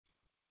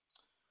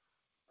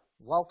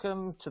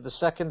Welcome to the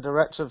second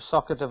Director of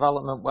Soccer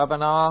Development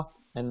webinar.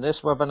 In this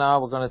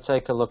webinar, we're going to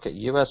take a look at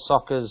US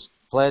Soccer's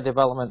player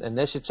development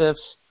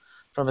initiatives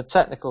from a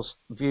technical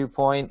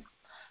viewpoint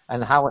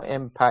and how it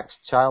impacts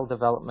child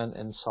development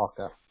in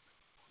soccer.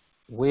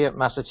 We at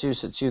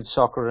Massachusetts Youth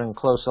Soccer are in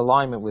close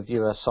alignment with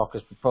US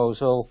Soccer's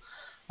proposal,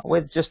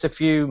 with just a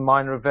few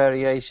minor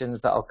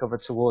variations that I'll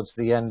cover towards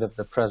the end of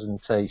the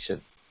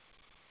presentation.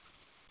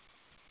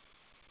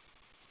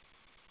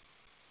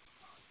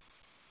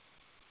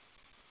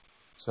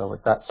 So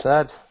with that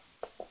said,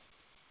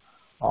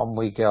 on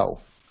we go.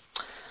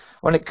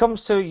 When it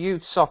comes to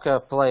youth soccer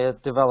player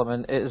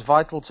development, it is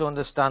vital to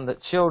understand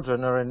that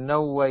children are in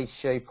no way,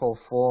 shape or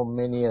form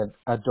mini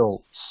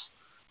adults.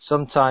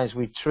 Sometimes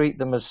we treat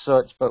them as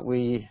such, but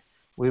we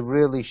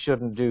really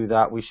shouldn't do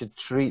that. We should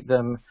treat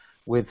them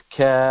with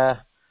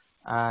care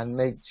and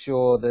make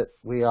sure that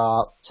we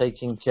are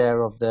taking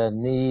care of their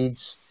needs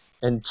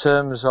in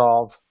terms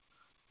of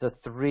the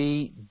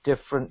three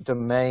different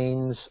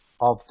domains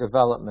of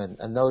development.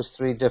 And those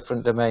three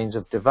different domains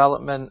of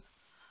development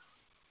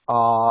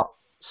are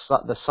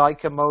the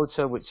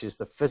psychomotor, which is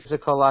the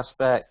physical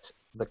aspect,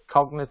 the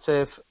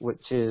cognitive,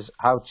 which is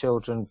how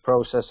children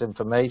process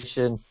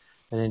information,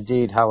 and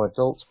indeed how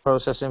adults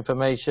process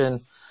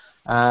information.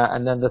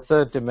 And then the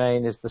third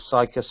domain is the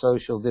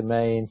psychosocial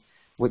domain,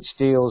 which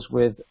deals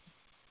with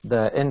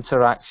the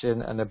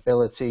interaction and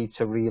ability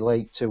to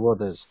relate to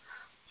others.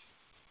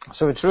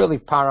 So it's really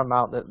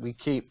paramount that we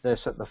keep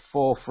this at the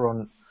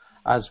forefront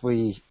as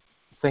we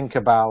think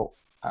about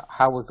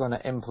how we're going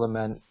to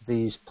implement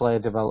these player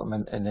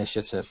development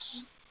initiatives.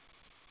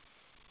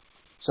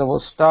 So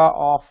we'll start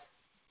off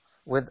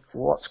with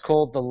what's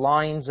called the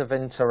lines of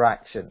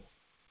interaction.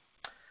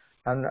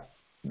 And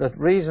the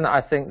reason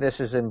I think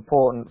this is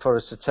important for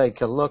us to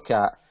take a look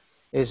at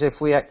is if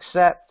we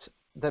accept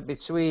that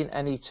between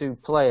any two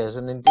players,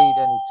 and indeed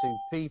any two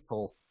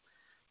people,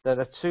 there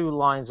are two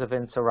lines of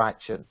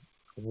interaction.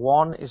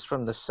 One is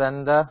from the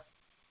sender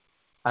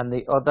and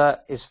the other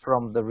is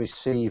from the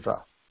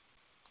receiver.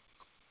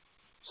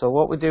 So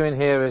what we're doing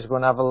here is we're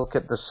going to have a look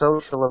at the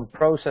social and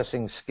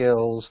processing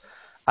skills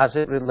as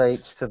it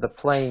relates to the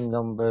playing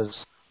numbers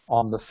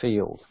on the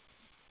field.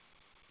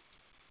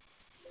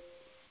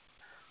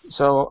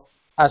 So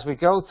as we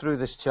go through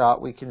this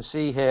chart, we can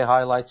see here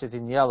highlighted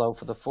in yellow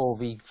for the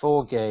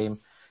 4v4 game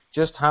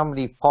just how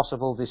many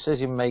possible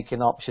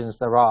decision-making options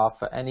there are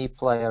for any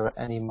player at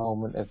any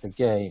moment of the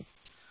game.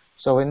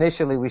 So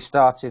initially we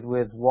started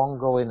with one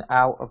going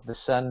out of the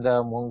sender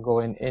and one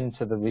going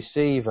into the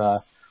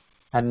receiver.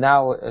 And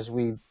now as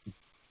we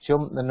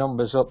jump the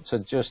numbers up to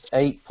just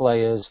 8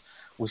 players,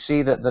 we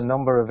see that the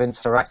number of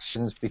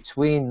interactions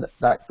between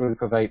that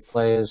group of 8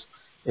 players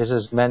is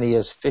as many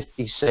as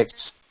 56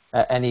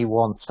 at any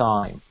one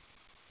time.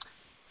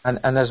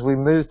 And as we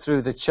move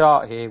through the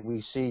chart here,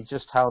 we see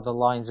just how the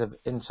lines of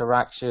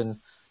interaction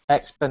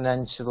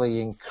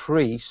exponentially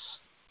increase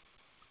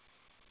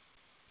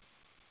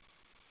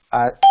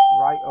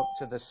right up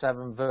to the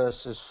 7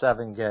 versus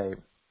 7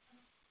 game.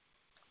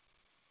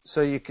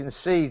 So you can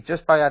see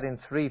just by adding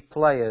 3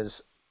 players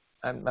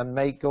and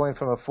going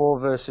from a 4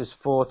 versus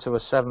 4 to a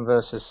 7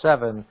 versus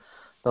 7,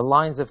 the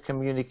lines of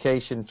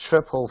communication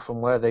triple from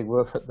where they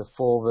were at the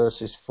 4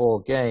 versus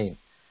 4 game.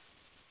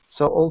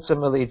 So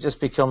ultimately it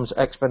just becomes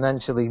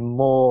exponentially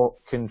more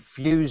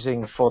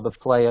confusing for the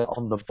player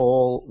on the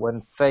ball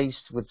when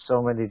faced with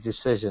so many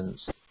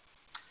decisions.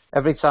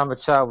 Every time a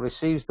child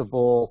receives the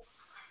ball,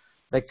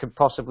 they could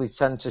possibly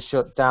tend to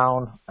shut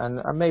down,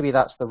 and maybe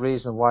that's the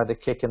reason why they're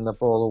kicking the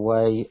ball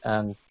away,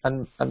 and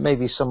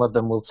maybe some of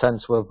them will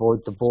tend to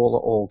avoid the ball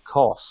at all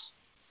costs.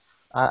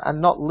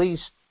 And not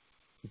least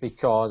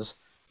because,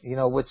 you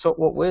know,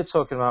 what we're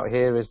talking about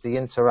here is the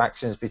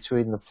interactions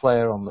between the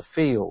player on the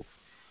field.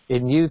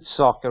 In youth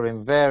soccer,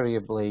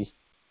 invariably,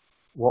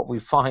 what we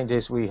find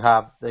is we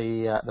have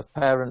the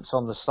parents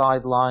on the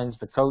sidelines,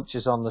 the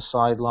coaches on the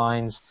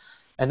sidelines,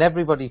 and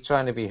everybody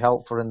trying to be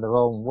helpful in their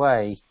own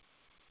way,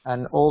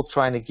 and all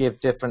trying to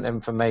give different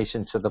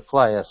information to the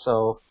player.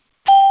 So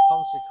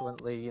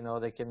consequently, you know,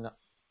 they can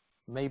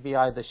maybe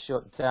either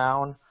shut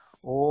down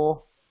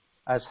or,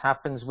 as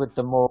happens with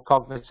the more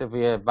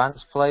cognitively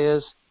advanced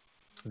players,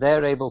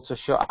 they're able to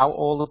shut out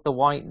all of the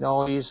white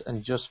noise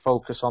and just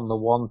focus on the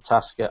one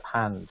task at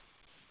hand.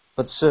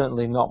 But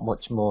certainly not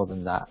much more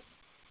than that.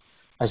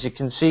 As you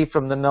can see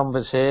from the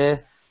numbers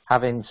here,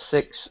 having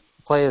 6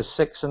 players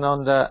 6 and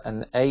under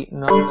and 8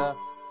 and under,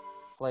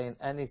 playing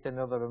anything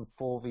other than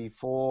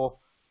 4v4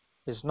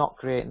 is not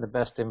creating the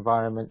best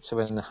environment to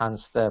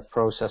enhance their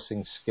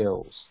processing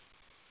skills.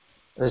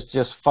 There's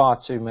just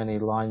far too many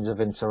lines of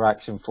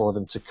interaction for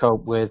them to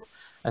cope with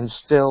and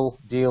still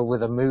deal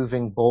with a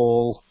moving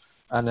ball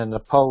and an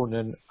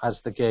opponent as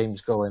the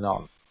game's going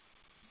on.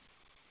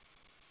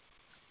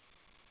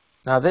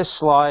 Now this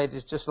slide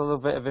is just a little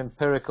bit of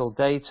empirical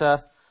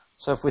data.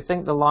 So if we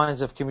think the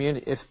lines of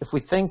if we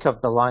think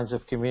of the lines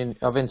of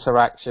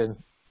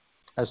interaction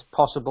as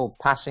possible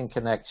passing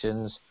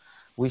connections,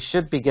 we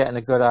should be getting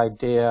a good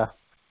idea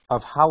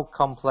of how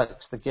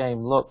complex the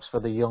game looks for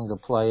the younger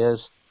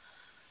players.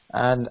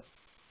 And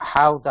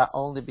how that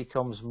only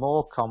becomes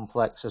more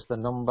complex as the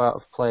number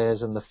of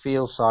players and the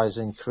field size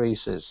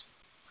increases.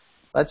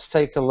 Let's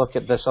take a look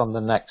at this on the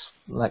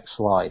next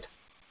slide.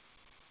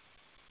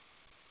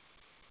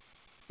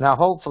 Now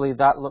hopefully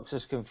that looks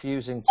as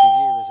confusing to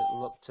you as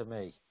it looked to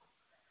me.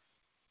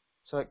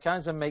 So it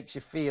kind of makes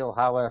you feel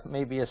how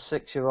maybe a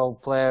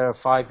 6-year-old player, a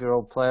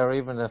 5-year-old player, or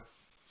even a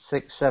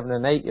 6, 7,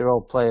 and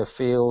 8-year-old player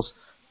feels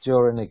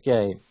during a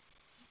game.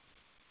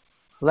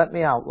 Let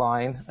me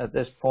outline at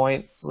this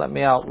point, let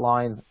me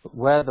outline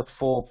where the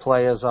 4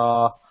 players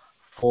are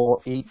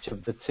for each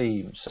of the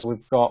teams. So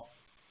we've got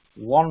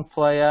 1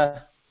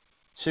 player,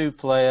 2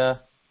 player,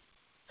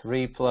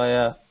 3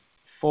 player,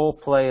 4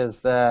 players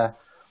there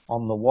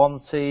on the one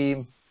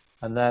team,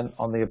 and then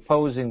on the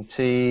opposing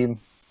team,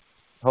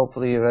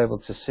 hopefully you're able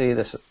to see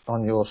this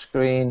on your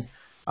screen,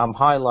 I'm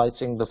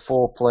highlighting the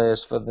 4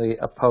 players for the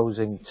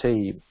opposing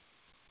team.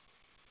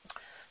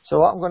 So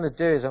what I'm going to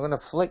do is I'm going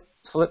to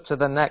flip to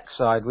the next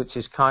side, which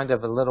is kind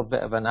of a little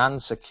bit of an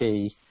answer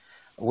key,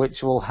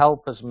 which will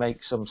help us make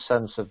some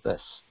sense of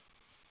this,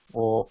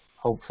 or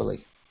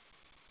hopefully.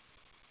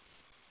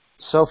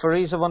 So for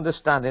ease of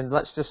understanding,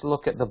 let's just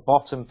look at the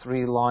bottom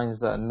 3 lines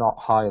that are not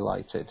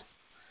highlighted.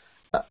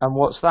 And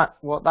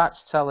what that's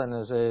telling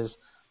us is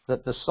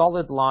that the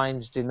solid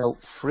lines denote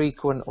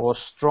frequent or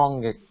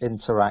strong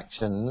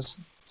interactions.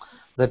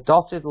 The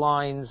dotted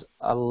lines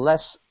are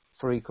less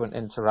frequent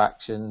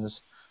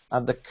interactions,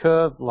 and the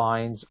curved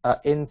lines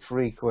are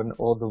infrequent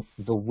or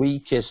the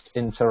weakest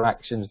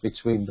interactions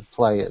between the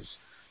players.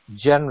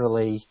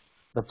 Generally,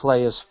 the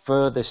players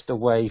furthest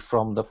away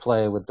from the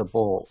player with the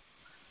ball.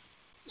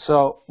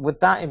 So with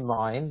that in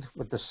mind,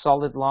 with the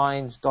solid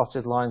lines,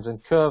 dotted lines,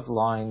 and curved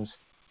lines,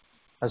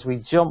 as we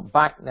jump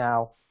back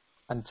now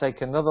and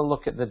take another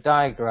look at the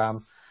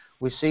diagram,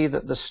 we see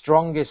that the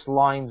strongest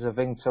lines of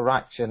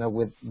interaction are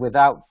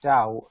without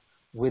doubt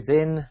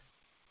within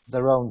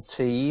their own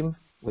team,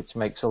 which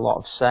makes a lot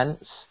of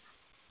sense.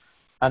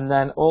 And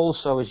then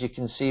also, as you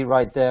can see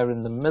right there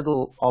in the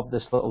middle of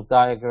this little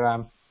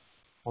diagram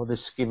or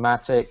this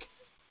schematic,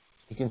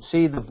 you can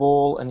see the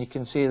ball and you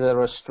can see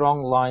there are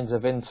strong lines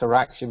of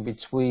interaction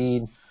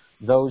between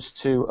those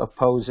 2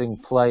 opposing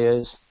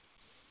players.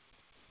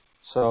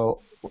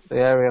 So the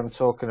area I'm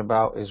talking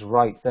about is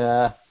right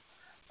there,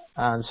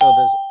 and so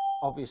there's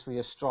obviously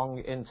a strong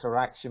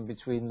interaction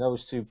between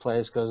those 2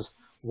 players, because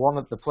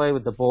the player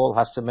with the ball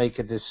has to make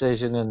a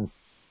decision, and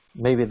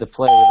maybe the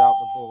player without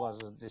the ball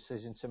has a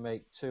decision to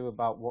make too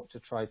about what to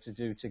try to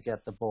do to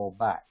get the ball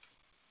back.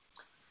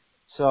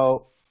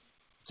 So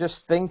just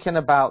thinking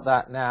about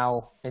that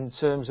now in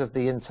terms of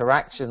the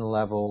interaction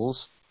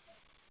levels,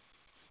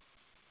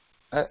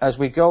 as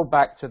we go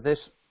back to this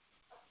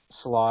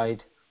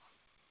slide,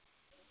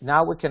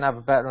 now we can have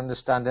a better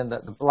understanding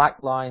that the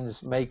black lines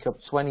make up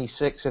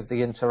 26 of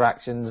the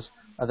interactions,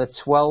 are the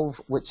 12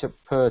 which are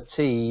per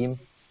team,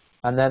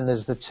 and then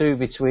there's the 2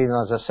 between,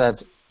 as I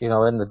said, you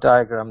know, in the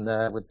diagram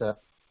there with the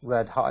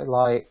red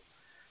highlight,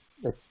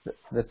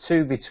 the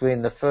 2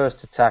 between the first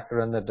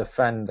attacker and the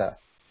defender.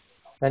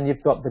 Then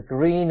you've got the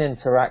green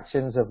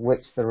interactions, of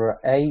which there are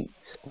 8.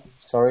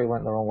 Sorry,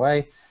 went the wrong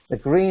way. The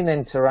green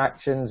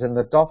interactions and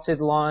the dotted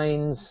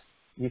lines,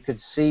 you could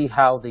see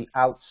how the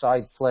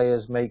outside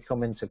players may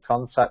come into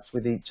contact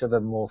with each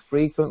other more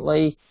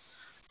frequently.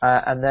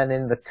 And then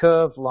in the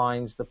curved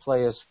lines, the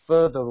players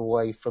further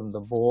away from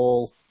the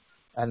ball,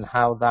 and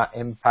how that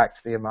impacts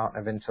the amount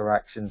of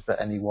interactions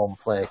that any one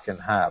player can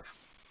have.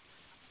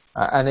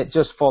 And it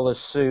just follows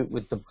suit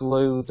with the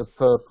blue, the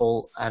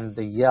purple, and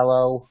the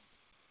yellow,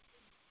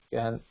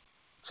 again,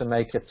 to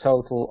make a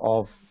total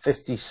of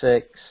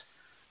 56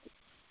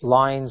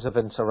 lines of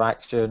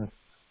interaction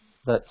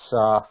that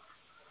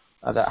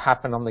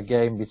happen on the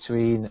game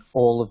between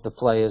all of the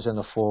players in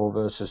a 4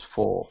 versus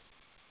 4.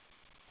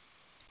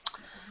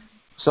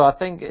 So I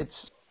think it's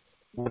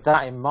with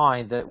that in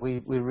mind that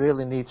we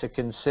really need to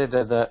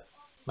consider that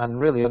and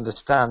really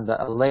understand that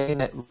a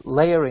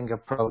layering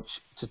approach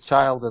to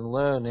child and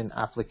learning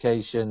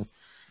application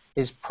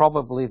is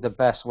probably the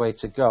best way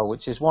to go,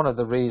 which is one of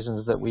the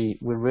reasons that we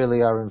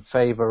really are in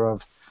favor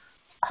of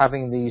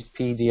having these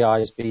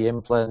PDIs be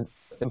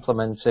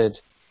implemented,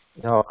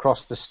 you know, across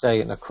the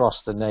state and across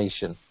the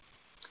nation.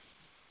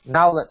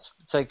 Now let's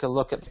take a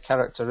look at the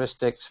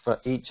characteristics for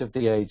each of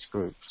the age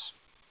groups.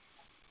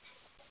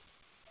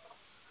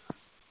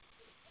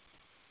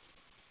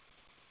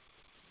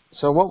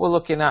 So what we're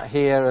looking at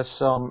here are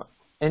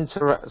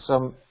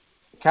some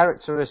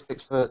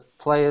characteristics for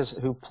players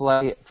who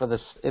play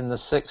in the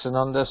 6 and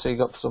under. So you've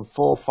got some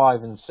 4,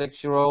 5, and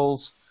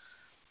 6-year-olds.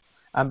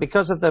 And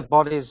because of their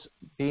bodies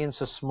being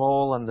so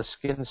small and the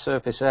skin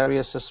surface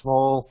area so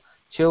small,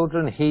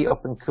 children heat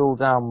up and cool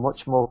down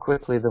much more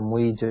quickly than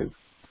we do.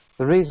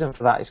 The reason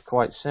for that is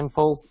quite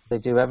simple. They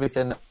do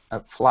everything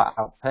at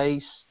flat-out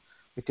pace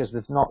because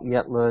they've not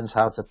yet learned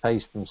how to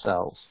pace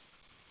themselves.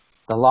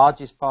 The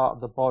largest part of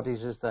the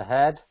bodies is the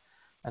head,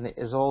 and it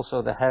is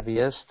also the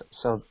heaviest.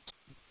 So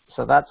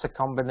that's a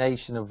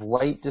combination of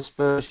weight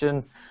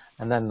dispersion,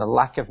 and then the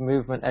lack of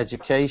movement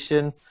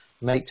education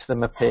makes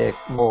them appear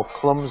more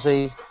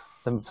clumsy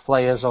than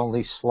players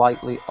only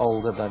slightly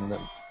older than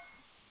them.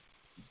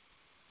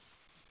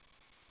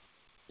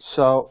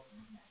 So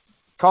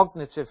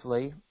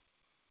cognitively,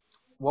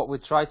 what we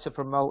try to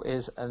promote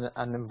is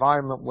an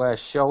environment where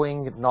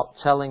showing, not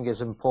telling,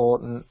 is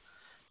important,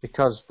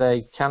 because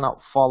they cannot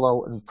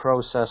follow and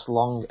process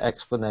long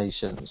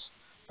explanations.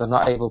 They're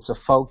not able to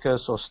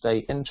focus or stay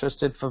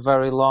interested for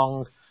very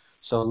long,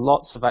 so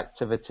lots of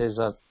activities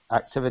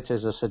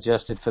are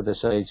suggested for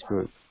this age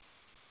group.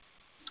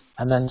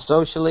 And then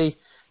socially,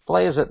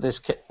 players at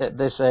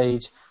this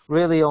age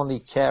really only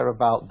care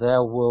about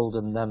their world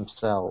and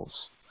themselves.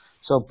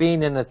 So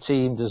being in a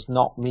team does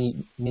not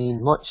mean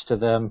much to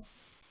them,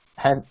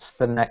 hence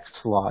the next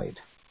slide.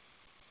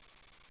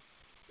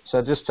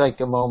 So just take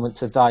a moment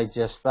to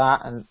digest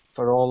that, and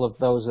for all of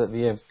those of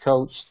you who have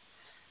coached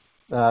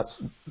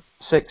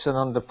 6 and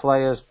under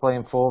players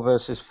playing 4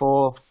 versus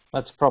 4,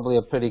 that's probably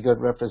a pretty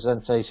good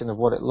representation of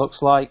what it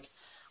looks like.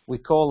 We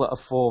call it a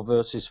 4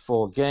 versus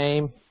 4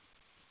 game,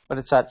 but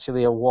it's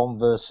actually a 1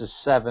 versus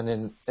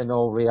 7 in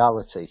all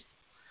reality.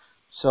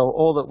 So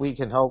all that we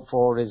can hope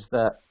for is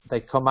that they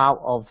come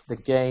out of the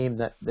game,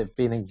 that they've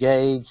been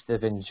engaged,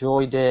 they've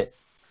enjoyed it.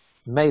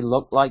 It may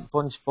look like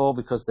bunch ball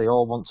because they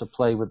all want to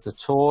play with the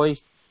toy.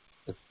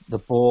 The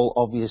ball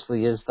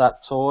obviously is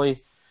that toy.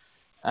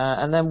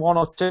 And then 1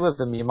 or 2 of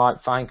them you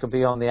might find could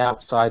be on the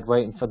outside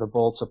waiting for the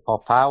ball to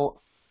pop out.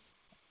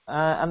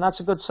 And that's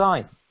a good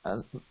sign.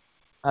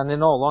 And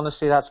in all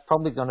honesty, that's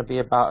probably going to be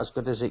about as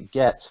good as it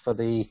gets for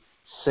the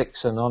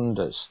 6 and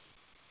unders.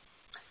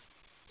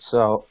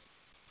 So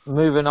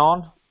moving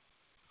on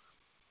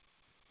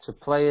to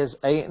players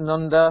 8 and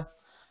under.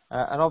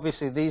 And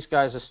obviously these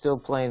guys are still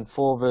playing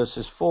 4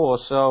 versus 4.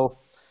 So,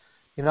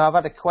 you know, I've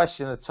had a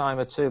question a time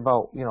or two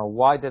about, you know,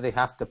 why do they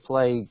have to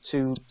play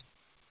two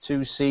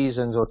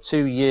seasons or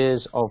 2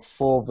 years of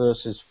 4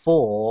 versus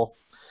 4?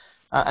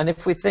 And if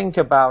we think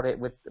about it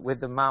with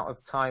the amount of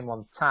time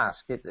on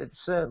task, it's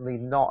certainly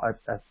not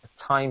a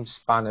time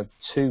span of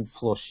 2+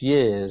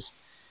 years,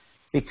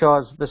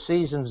 because the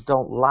seasons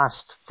don't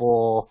last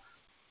for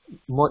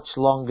much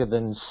longer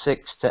than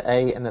 6 to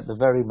 8 and at the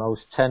very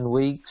most 10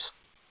 weeks.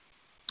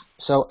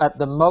 So at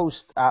the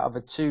most, out of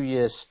a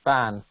 2-year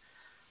span,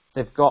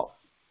 they've got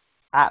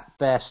at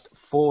best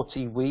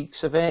 40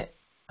 weeks of it.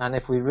 And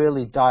if we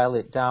really dial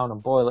it down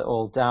and boil it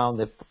all down,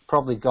 they've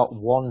probably got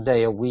 1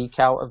 day a week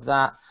out of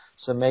that.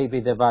 So maybe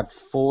they've had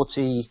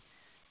 40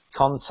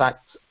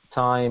 contact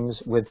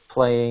times with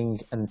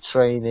playing and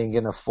training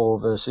in a 4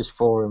 versus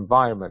 4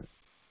 environment.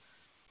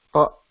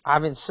 But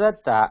having said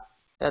that,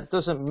 that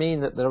doesn't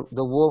mean that there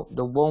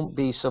won't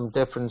be some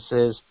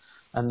differences,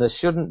 and there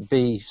shouldn't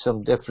be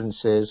some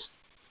differences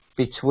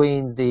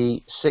between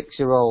the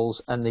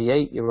 6-year-olds and the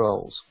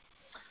 8-year-olds.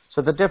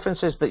 So the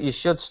differences that you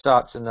should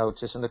start to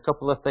notice, and a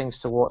couple of things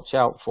to watch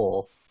out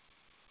for,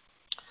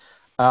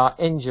 are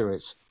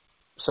injuries.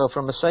 So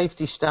from a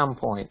safety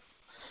standpoint,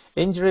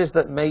 injuries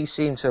that may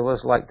seem to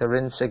us like they're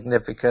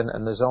insignificant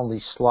and there's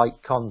only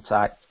slight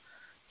contact,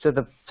 to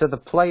the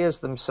players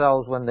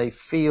themselves when they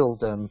feel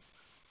them,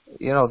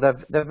 you know,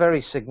 they're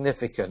very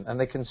significant, and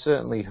they can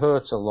certainly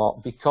hurt a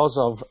lot because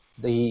of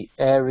the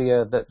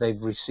area that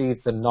they've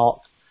received the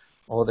knock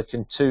or the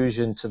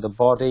contusion to the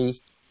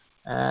body.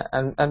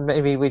 And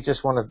maybe we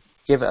just want to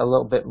give it a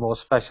little bit more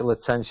special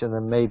attention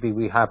than maybe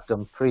we have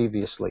done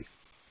previously.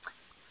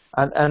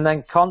 And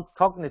then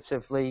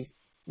cognitively,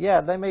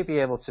 yeah, they may be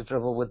able to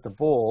dribble with the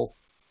ball,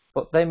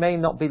 but they may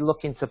not be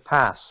looking to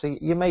pass. So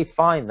you may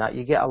find that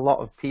you get a lot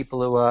of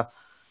people who are,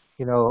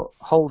 you know,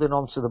 holding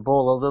on to the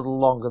ball a little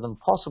longer than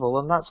possible,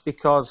 and that's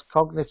because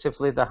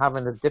cognitively they're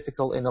having a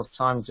difficult enough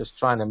time just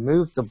trying to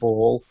move the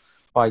ball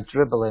by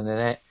dribbling in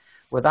it,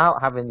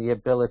 without having the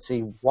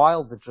ability,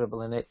 while they're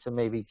dribbling it, to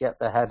maybe get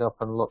their head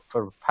up and look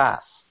for a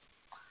pass.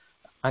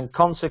 And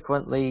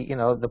consequently, you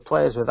know, the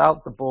players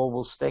without the ball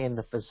will stay in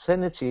the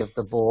vicinity of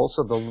the ball,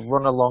 so they'll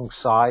run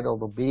alongside or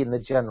they'll be in the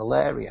general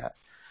area,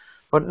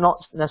 but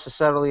not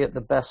necessarily at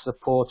the best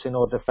supporting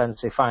or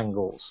defensive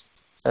angles.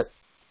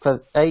 For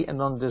 8 and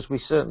unders, we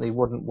certainly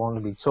wouldn't want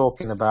to be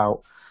talking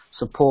about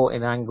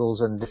supporting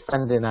angles and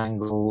defending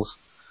angles.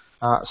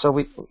 So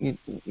we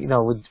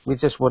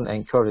just wouldn't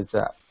encourage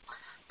that.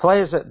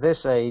 Players at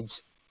this age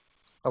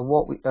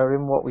are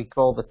in what we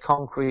call the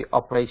concrete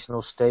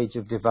operational stage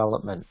of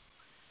development,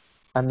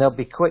 and they'll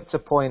be quick to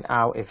point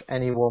out if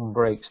anyone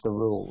breaks the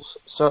rules.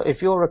 So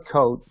if you're a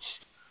coach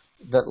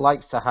that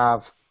likes to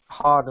have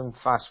hard and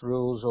fast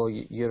rules, or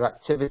your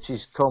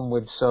activities come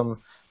with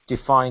some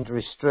defined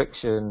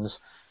restrictions,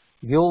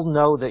 you'll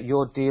know that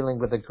you're dealing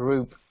with a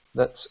group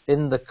that's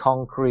in the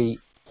concrete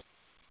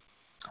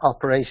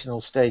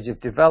operational stage of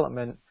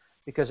development,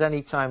 because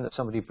any time that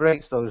somebody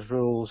breaks those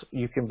rules,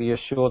 you can be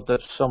assured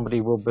that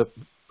somebody will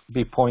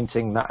be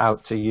pointing that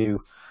out to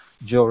you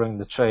during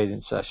the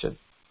training session.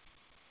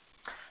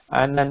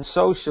 And then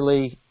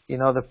socially, you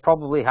know, they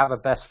probably have a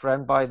best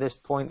friend by this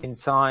point in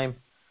time,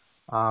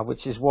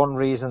 which is one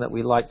reason that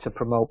we like to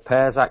promote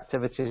pairs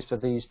activities for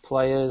these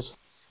players.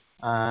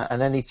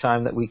 and any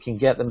time that we can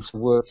get them to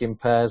work in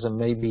pairs and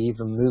maybe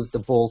even move the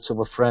ball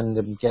to a friend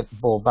and get the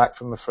ball back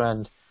from a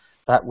friend,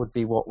 that would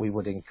be what we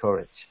would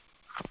encourage.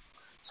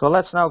 So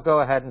let's now go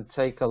ahead and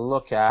take a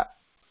look at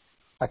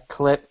a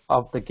clip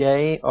of the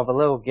game, of a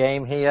little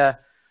game here,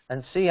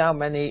 and see how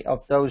many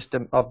of those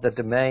of the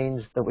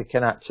domains that we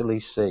can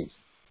actually see.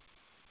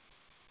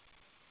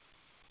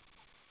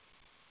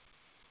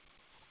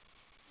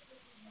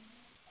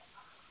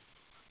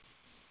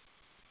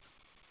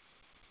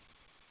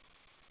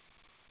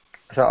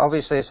 So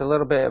obviously it's a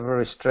little bit of a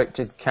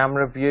restricted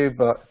camera view,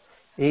 but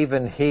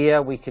even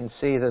here we can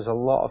see there's a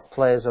lot of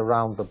players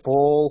around the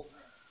ball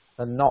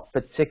and not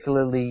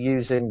particularly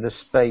using the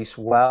space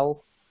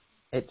well.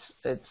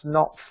 It's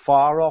not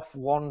far off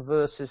 1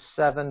 versus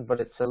 7, but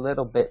it's a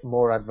little bit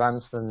more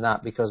advanced than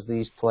that because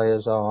these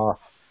players are,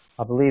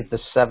 I believe, they're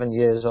 7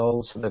 years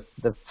old, so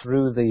they're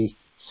through the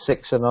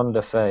 6 and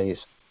under phase.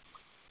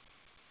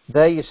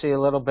 There you see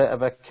a little bit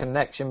of a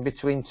connection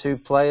between two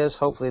players.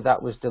 Hopefully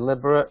that was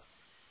deliberate.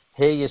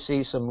 Here you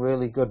see some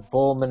really good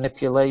ball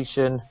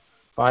manipulation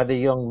by the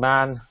young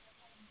man.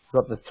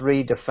 Got the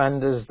 3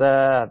 defenders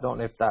there. I don't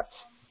know if that's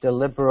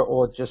deliberate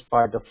or just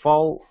by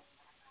default.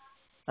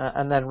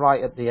 And then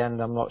right at the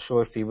end, I'm not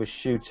sure if he was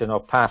shooting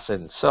or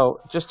passing. So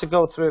just to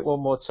go through it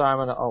one more time,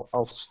 and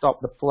I'll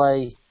stop the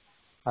play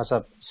as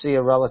I see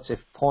a relative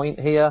point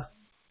here.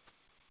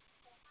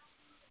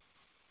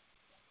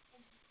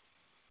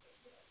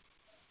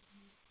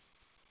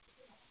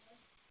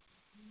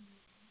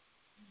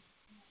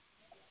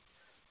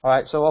 All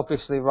right, so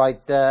obviously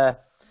right there,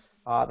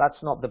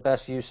 that's not the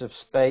best use of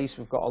space.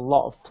 We've got a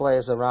lot of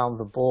players around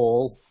the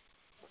ball.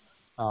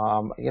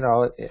 You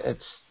know,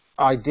 it's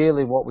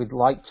ideally what we'd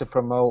like to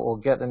promote or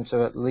get them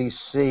to at least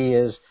see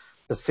is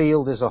the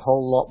field is a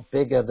whole lot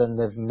bigger than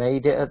they've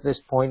made it at this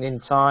point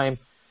in time.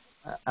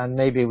 And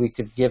maybe we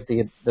could give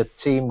the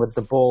team with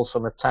the ball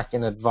some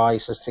attacking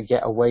advice as to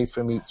get away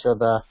from each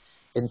other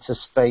into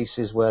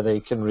spaces where they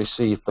can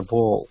receive the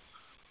ball.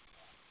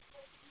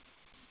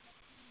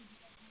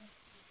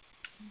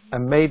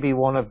 And maybe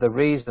one of the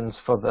reasons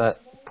for the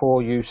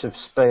poor use of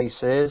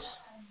space is,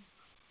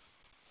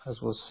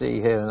 as we'll see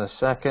here in a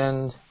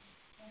second,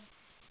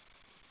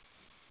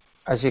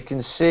 as you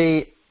can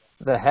see,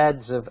 the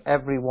heads of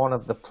every one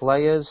of the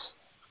players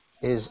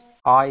is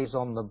eyes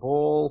on the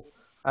ball,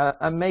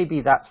 and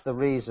maybe that's the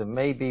reason.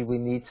 Maybe we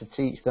need to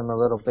teach them a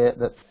little bit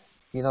that,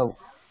 you know,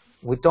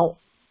 we don't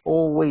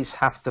always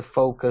have to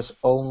focus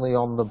only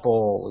on the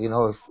ball. You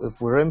know, if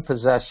we're in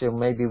possession,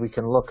 maybe we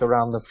can look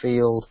around the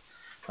field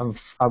and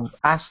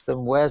ask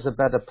them, where's a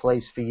better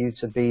place for you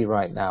to be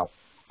right now?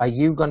 Are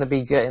you going to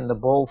be getting the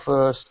ball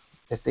first?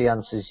 If the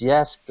answer is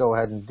yes, go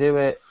ahead and do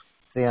it.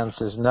 If the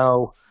answer is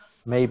no,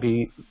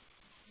 maybe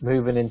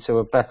moving into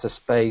a better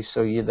space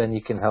so then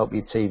you can help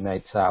your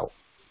teammates out.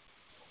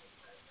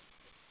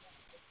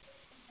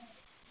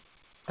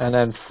 And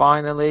then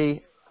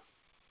finally,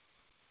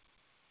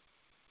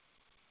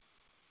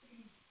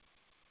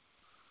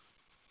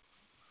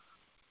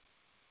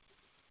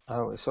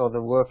 we saw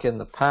the work in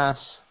the pass.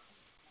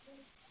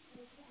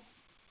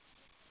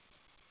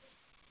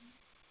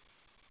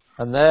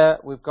 And there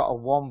we've got a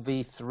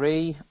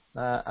 1v3,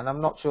 and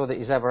I'm not sure that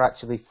he's ever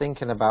actually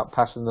thinking about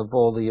passing the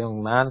ball, the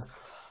young man.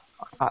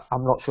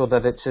 I'm not sure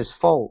that it's his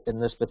fault in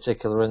this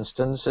particular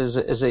instance.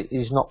 Is it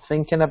he's not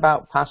thinking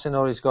about passing,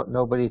 or he's got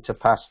nobody to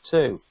pass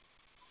to?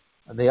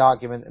 And the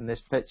argument in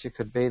this picture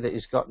could be that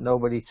he's got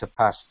nobody to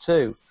pass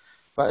to.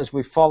 But as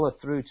we follow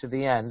through to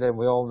the end, and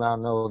we all now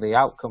know the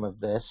outcome of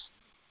this,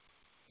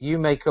 you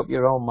make up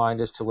your own mind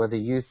as to whether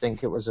you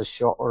think it was a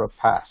shot or a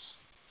pass.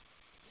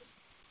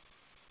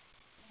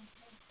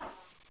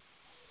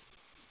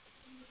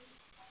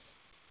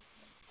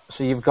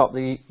 So you've got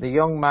the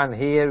young man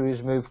here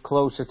who's moved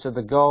closer to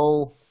the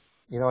goal.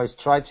 You know, he's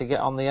tried to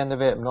get on the end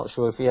of it. I'm not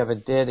sure if he ever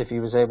did, if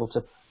he was able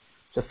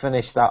to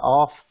finish that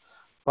off.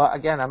 But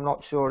again, I'm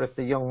not sure if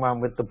the young man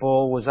with the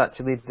ball was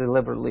actually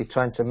deliberately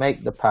trying to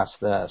make the pass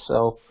there.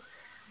 So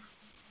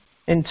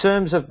in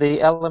terms of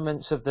the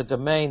elements of the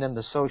domain and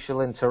the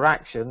social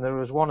interaction, there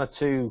was 1 or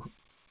 2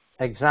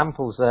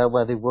 examples there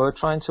where they were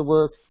trying to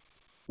work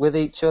with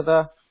each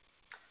other.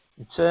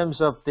 In terms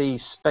of the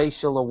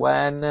spatial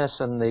awareness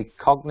and the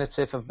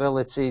cognitive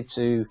ability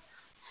to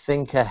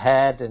think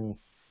ahead and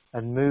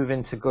move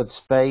into good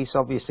space,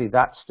 obviously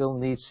that still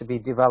needs to be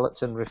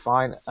developed and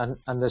refined,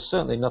 and there's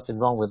certainly nothing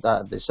wrong with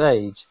that at this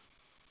age.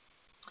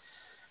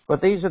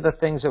 But these are the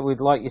things that we'd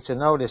like you to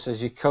notice as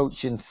you're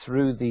coaching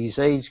through these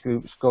age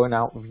groups, going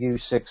out of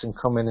U6 and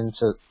coming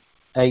into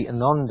 8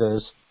 and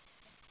unders,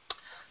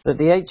 that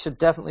the 8 should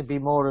definitely be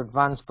more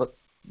advanced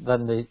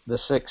than the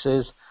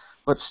 6s,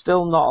 but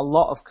still not a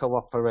lot of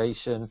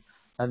cooperation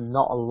and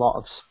not a lot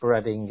of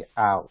spreading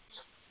out.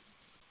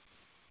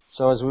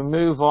 So as we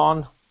move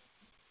on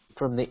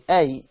from the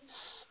 8s,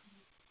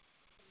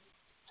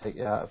 take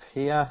it out of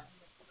here,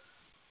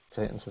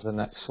 take it into the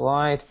next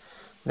slide.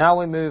 Now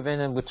we move in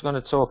and we're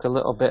going to talk a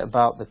little bit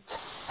about the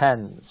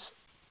 10s.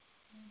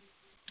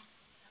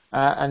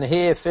 And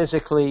here,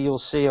 physically,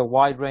 you'll see a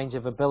wide range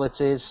of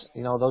abilities,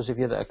 you know, those of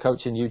you that are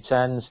coaching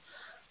U10s.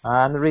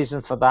 And the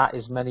reason for that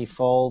is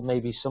manifold.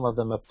 Maybe some of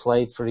them have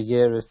played for a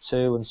year or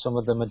two, and some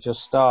of them are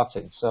just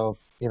starting. So,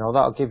 you know,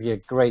 that'll give you a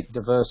great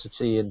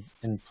diversity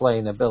in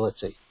playing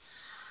ability.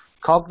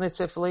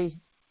 Cognitively,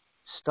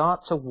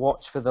 start to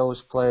watch for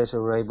those players who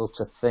are able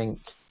to think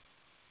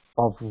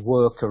of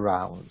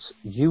workarounds.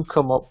 You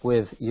come up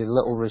with your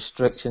little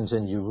restrictions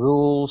and your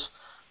rules,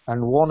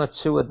 and one or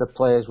two of the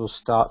players will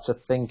start to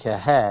think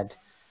ahead,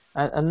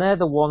 and they're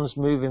the ones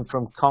moving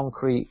from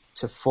concrete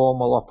to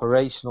formal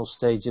operational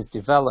stage of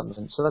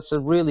development. So that's a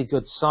really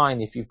good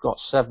sign if you've got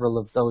several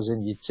of those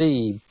in your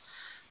team,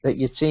 that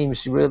your team's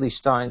really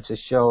starting to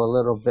show a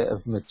little bit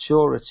of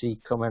maturity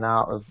coming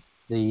out of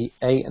the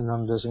 8 and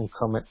unders and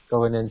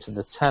going into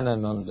the 10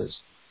 and unders.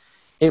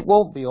 It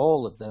won't be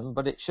all of them,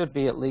 but it should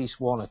be at least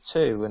one or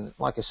two. And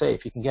like I say,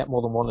 if you can get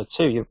more than one or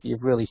two,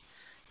 you've really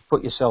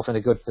put yourself in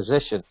a good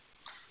position.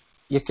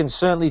 You can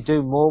certainly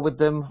do more with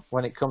them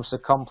when it comes to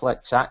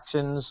complex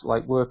actions,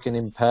 like working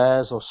in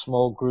pairs or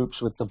small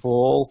groups with the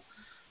ball.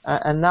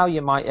 And now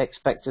you might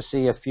expect to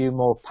see a few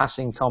more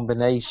passing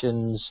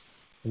combinations,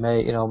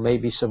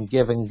 maybe some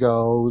give and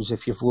goes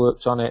if you've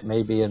worked on it,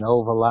 maybe an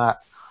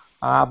overlap.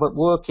 But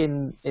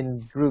working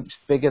in groups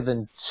bigger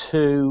than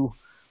 2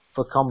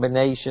 for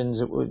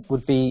combinations, it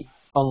would be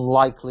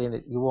unlikely,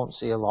 and you won't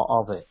see a lot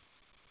of it.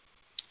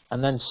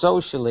 And then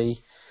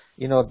socially,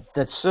 you know,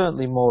 they're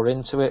certainly more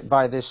into it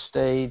by this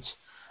stage,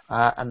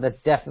 and they're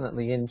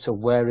definitely into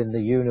wearing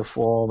the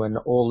uniform and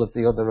all of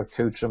the other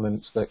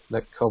accoutrements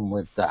that come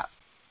with that.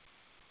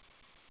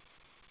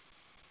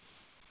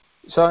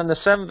 So in the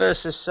 7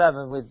 versus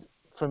 7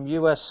 from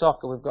US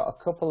Soccer, we've got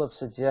a couple of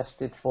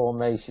suggested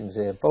formations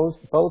here.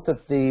 Both of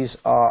these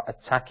are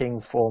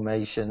attacking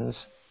formations.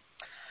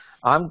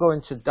 I'm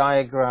going to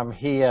diagram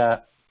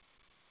here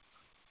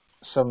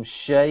some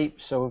shape.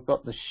 So we've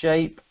got the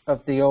shape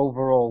of the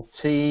overall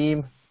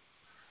team,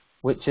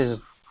 which is,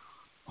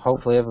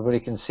 hopefully everybody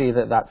can see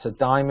that that's a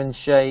diamond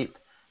shape.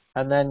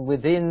 And then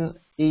within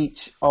each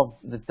of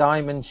the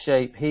diamond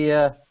shape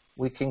here,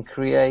 we can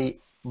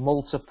create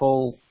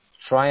multiple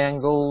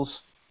triangles.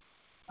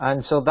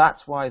 And so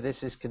that's why this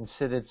is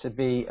considered to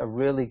be a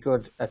really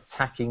good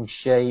attacking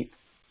shape.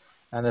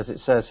 And as it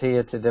says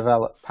here, to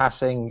develop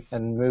passing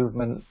and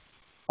movement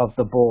of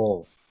the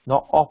ball.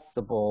 Not off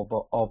the ball,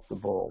 but of the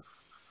ball.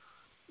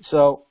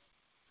 So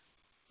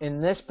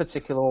in this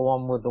particular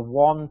one with the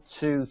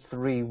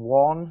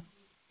 1-2-3-1,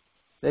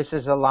 this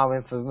is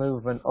allowing for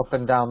movement up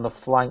and down the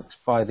flanks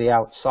by the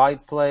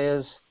outside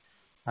players.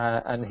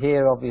 And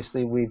here,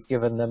 obviously, we've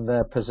given them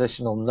their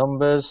positional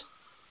numbers.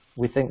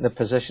 We think the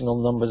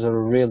positional numbers are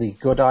a really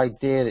good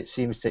idea. It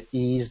seems to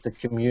ease the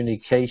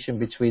communication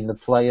between the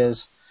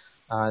players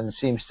and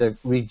seems to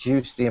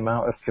reduce the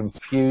amount of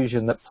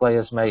confusion that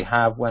players may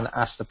have when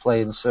asked to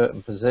play in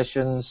certain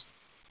positions.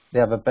 They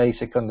have a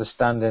basic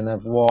understanding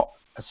of what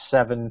a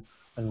 7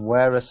 and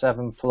where a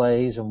 7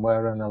 plays and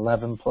where an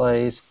 11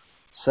 plays.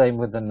 Same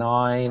with the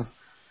 9,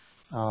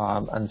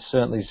 and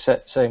certainly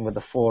same with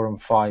the 4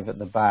 and 5 at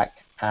the back,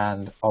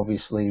 and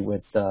obviously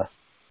with the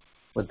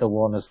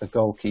 1 as the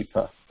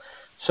goalkeeper.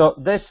 So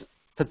this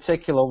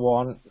particular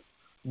one,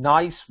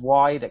 nice,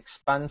 wide,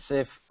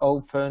 expansive,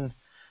 open,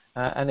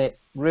 and it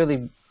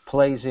really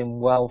plays in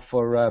well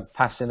for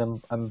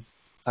passing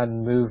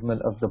and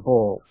movement of the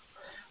ball.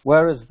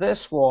 Whereas this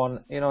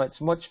one, you know, it's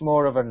much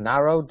more of a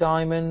narrow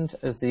diamond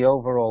as the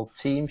overall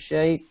team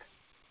shape.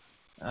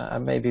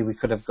 And maybe we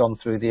could have gone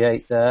through the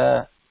 8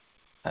 there.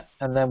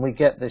 And then we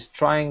get this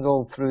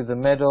triangle through the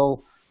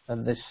middle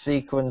and this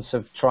sequence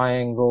of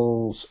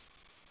triangles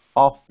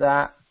off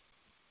that.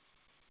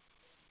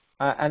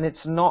 And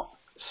it's not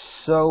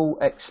so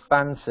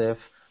expansive,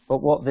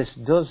 but what this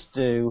does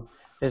do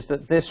is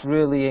that this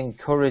really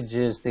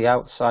encourages the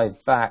outside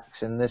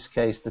backs, in this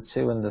case the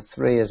 2 and the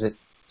 3 as it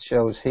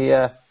shows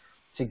here,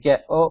 to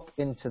get up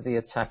into the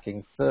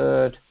attacking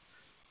third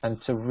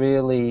and to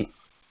really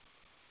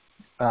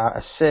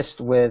assist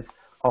with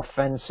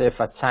offensive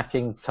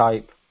attacking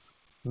type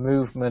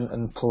movement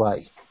and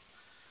play.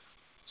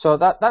 So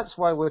that's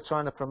why we're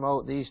trying to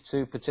promote these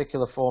 2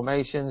 particular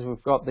formations.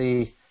 We've got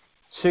the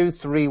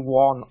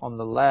 2-3-1 on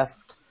the left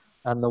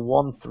and the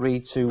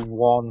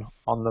 1-3-2-1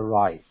 on the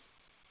right.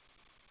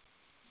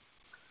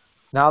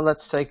 Now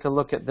let's take a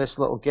look at this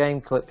little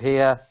game clip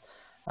here.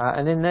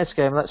 And in this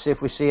game, let's see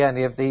if we see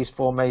any of these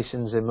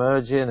formations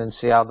emerging and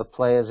see how the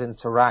players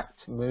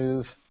interact,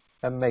 move,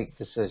 and make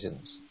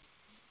decisions.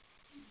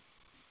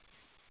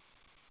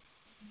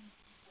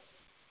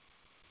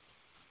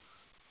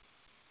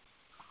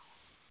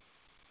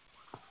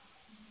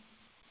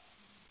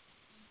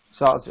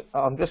 So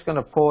I'm just going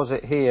to pause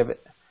it here,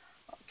 but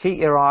keep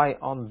your eye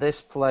on this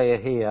player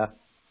here.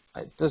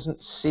 It doesn't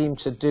seem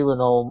to do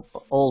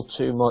all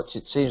too much.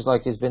 It seems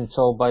like he's been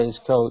told by his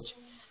coach,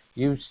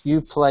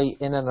 you play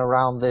in and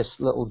around this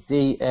little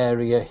D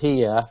area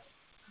here,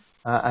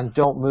 and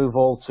don't move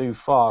all too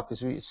far,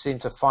 because we seem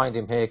to find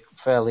him here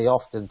fairly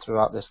often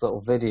throughout this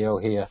little video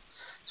here.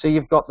 So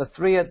you've got the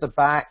 3 at the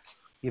back,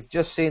 You've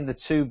just seen the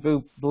two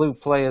blue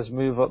players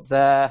move up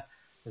there.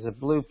 There's a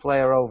blue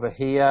player over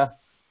here.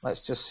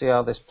 Let's just see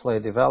how this play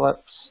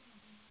develops.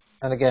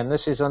 And again,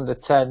 this is under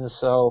 10,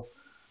 so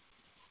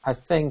I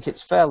think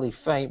it's fairly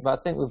faint, but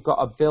I think we've got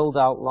a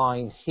build-out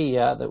line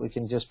here that we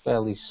can just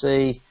barely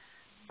see.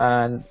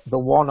 And the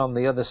one on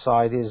the other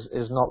side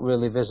is not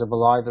really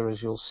visible either,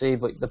 as you'll see,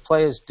 but the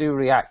players do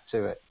react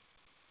to it.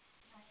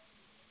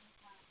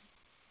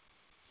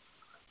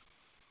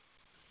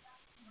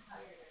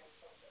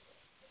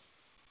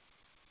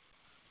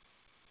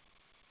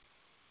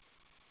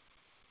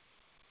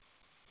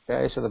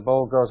 Okay, so the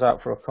ball goes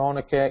out for a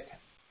corner kick.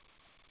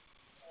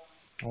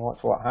 And watch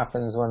what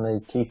happens when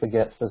the keeper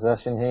gets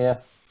possession here.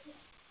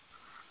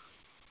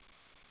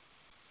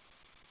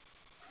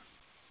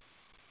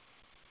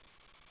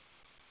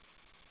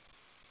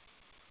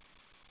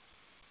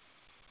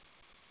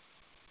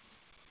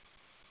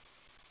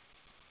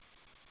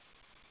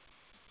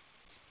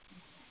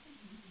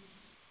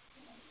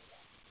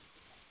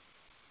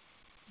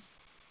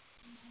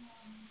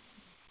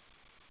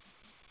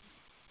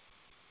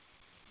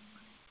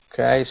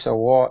 Okay, so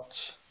watch.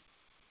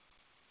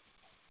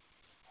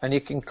 And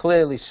you can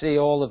clearly see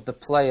all of the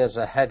players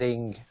are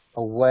heading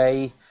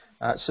away.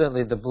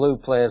 Certainly the blue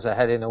players are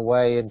heading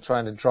away and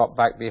trying to drop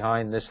back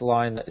behind this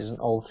line that isn't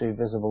all too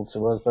visible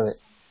to us, but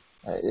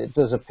it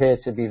does appear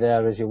to be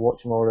there as you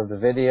watch more of the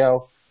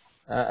video.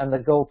 And the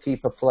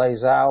goalkeeper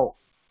plays out.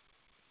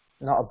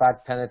 Not a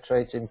bad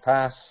penetrating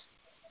pass.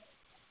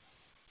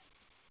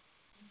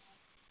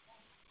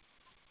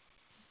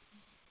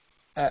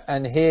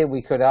 And here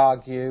we could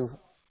argue,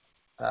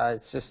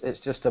 it's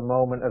just a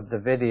moment of the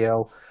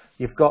video.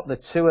 You've got the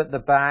two at the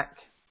back,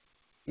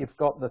 you've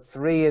got the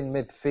three in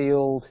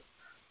midfield,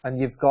 and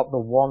you've got the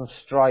one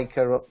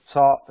striker up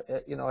top.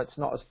 You know, it's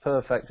not as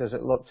perfect as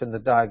it looked in the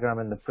diagram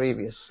in the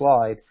previous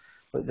slide,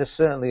 but they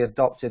certainly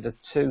adopted a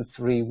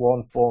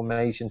 2-3-1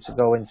 formation to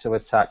go into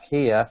attack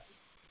here.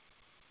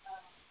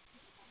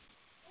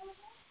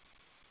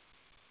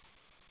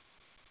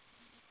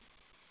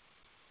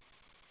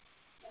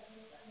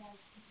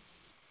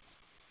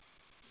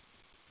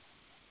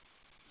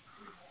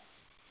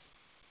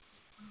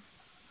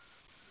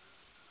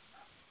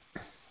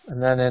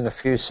 And then in a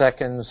few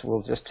seconds,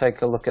 we'll just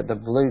take a look at the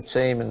blue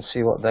team and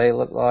see what they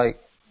look like.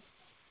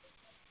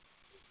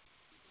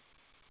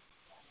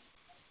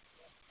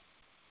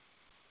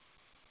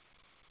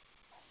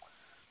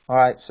 All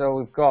right, so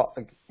we've got,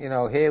 you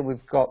know, here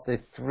we've got the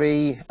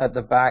three at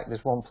the back.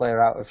 There's one player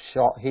out of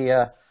shot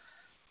here.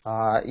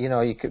 You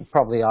know, you could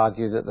probably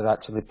argue that they're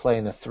actually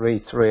playing a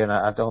 3-3, and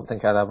I don't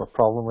think I'd have a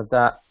problem with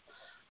that.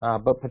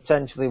 But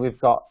potentially we've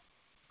got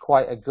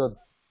quite a good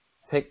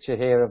picture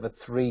here of a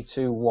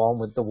 3-2-1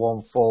 with the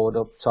one forward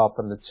up top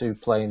and the two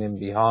playing in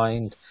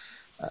behind.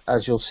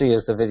 As you'll see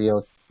as the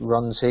video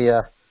runs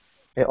here,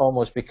 it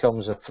almost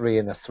becomes a 3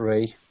 and a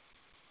 3.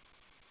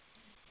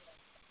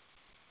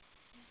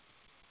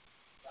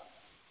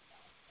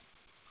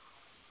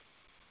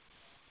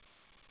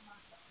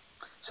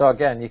 So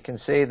again, you can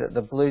see that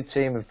the blue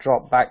team have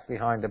dropped back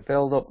behind a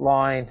build-up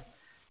line,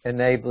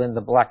 enabling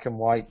the black and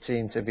white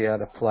team to be able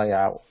to play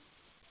out.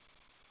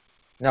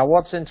 Now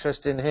what's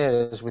interesting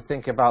here as we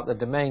think about the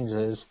domains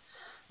is,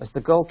 as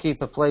the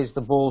goalkeeper plays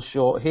the ball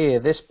short here,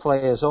 this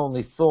player's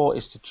only thought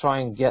is to try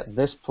and get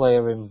this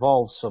player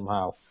involved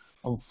somehow.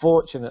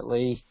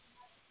 Unfortunately,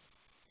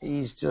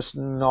 he's just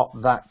not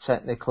that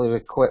technically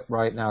equipped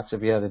right now to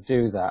be able to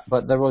do that.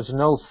 But there was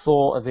no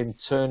thought of him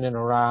turning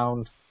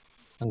around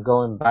and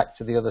going back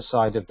to the other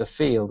side of the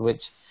field,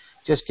 which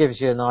just gives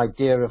you an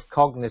idea of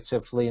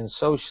cognitively and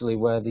socially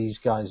where these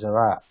guys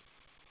are at.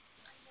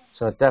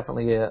 So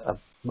definitely a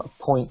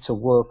point to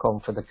work on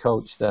for the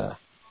coach there,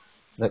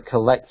 that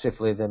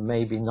collectively they're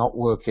maybe not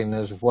working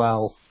as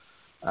well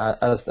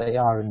as they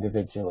are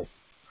individually.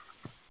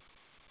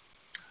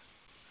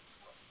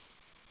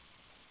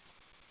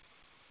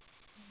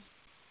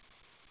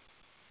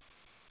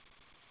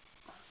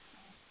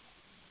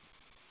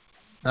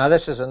 Now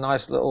this is a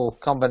nice little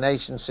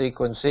combination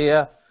sequence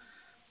here.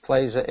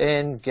 Plays it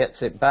in,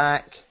 gets it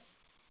back.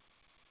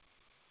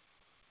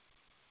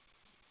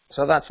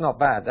 So that's not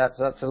bad.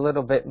 That's a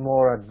little bit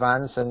more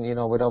advanced, and you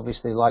know, we'd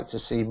obviously like to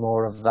see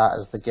more of that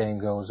as the game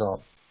goes on.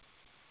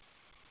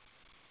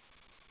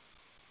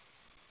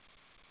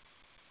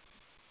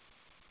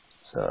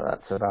 So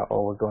that's about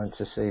all we're going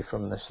to see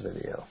from this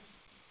video.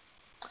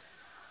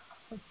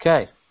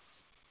 Okay.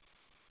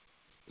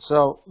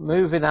 So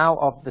moving out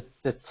of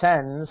the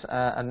 10s,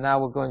 and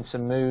now we're going to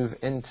move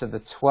into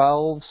the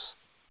 12s.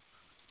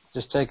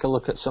 Just take a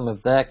look at some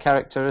of their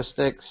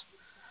characteristics.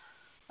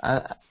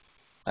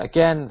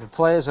 Again, the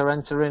players are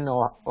entering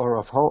or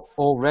have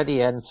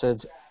already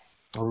entered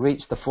or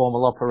reached the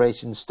formal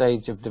operation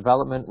stage of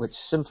development, which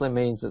simply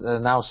means that they're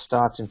now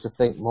starting to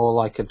think more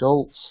like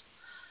adults,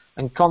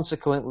 and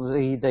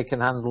consequently they can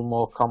handle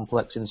more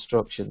complex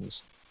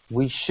instructions.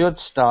 We should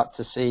start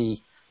to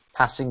see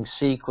passing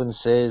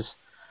sequences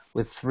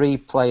with 3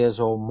 players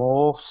or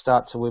more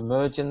start to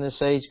emerge in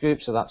this age group,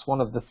 so that's one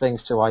of the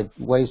things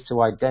ways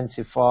to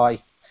identify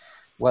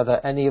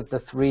whether any of the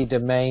three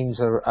domains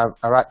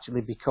are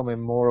actually becoming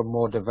more and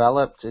more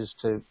developed, is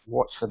to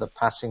watch for the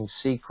passing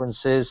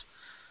sequences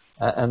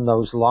and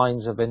those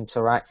lines of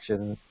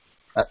interaction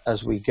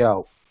as we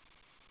go.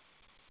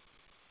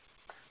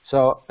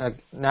 So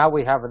now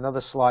we have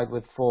another slide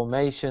with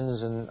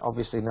formations, and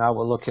obviously now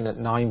we're looking at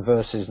 9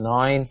 versus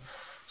 9.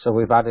 So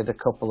we've added a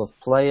couple of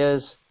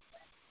players,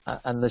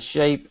 and the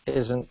shape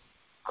isn't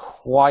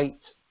quite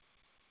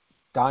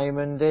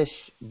diamondish,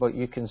 but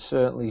you can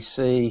certainly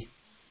see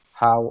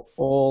how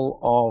all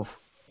of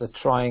the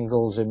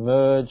triangles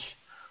emerge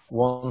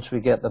once we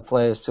get the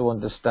players to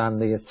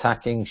understand the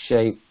attacking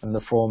shape and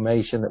the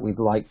formation that we'd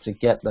like to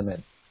get them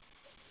in.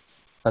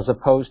 As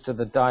opposed to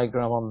the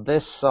diagram on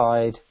this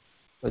side,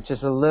 which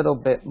is a little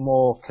bit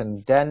more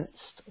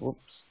condensed,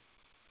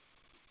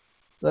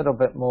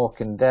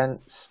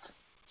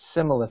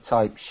 similar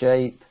type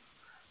shape,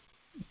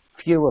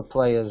 fewer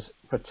players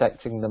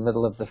protecting the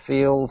middle of the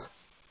field,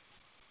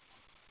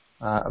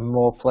 and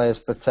more players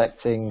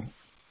protecting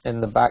in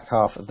the back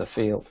half of the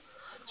field.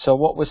 So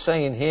what we're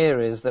saying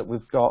here is that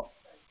we've got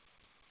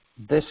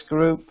this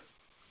group.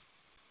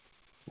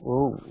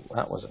 Ooh,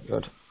 that wasn't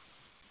good.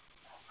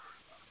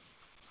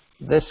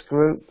 This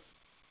group.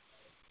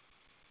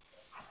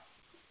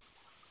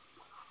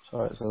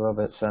 Sorry, it's a little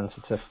bit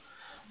sensitive.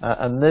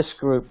 And this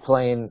group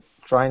trying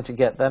to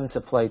get them to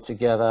play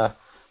together.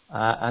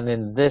 And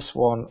in this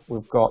one,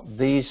 we've got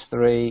these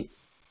three,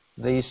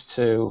 these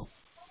two,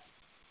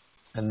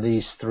 and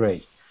these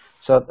three.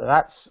 So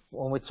that's,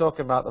 when we're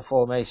talking about the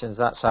formations,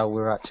 that's how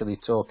we're actually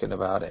talking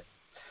about it.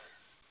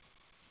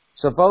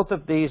 So both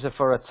of these are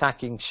for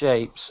attacking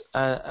shapes.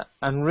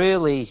 And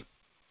really,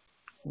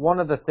 one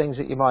of the things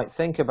that you might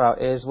think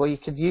about is, well, you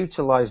could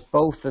utilize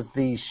both of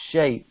these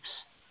shapes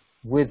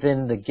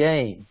within the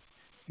game.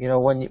 You know,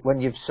 when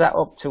you've set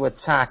up to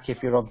attack,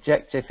 if your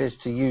objective is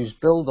to use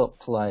build-up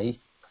play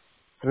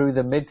through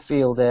the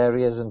midfield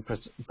areas and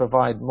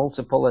provide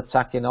multiple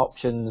attacking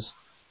options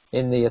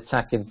in the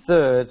attacking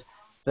third,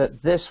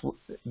 that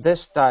this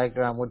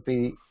diagram would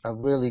be a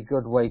really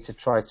good way to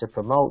try to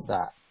promote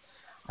that.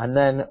 And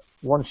then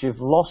once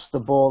you've lost the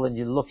ball and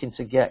you're looking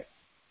to get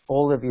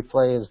all of your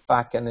players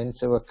back and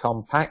into a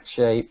compact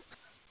shape,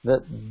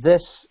 that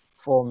this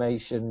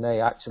formation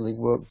may actually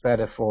work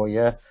better for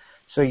you.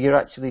 So you're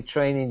actually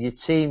training your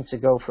team to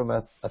go from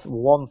a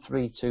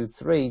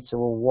 1-3-2-3 to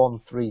a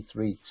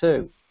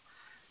 1-3-3-2.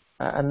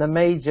 And the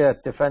major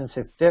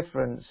defensive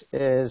difference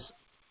is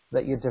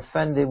that you're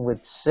defending with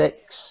 6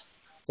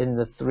 in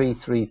the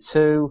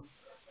 3-3-2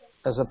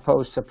 as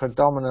opposed to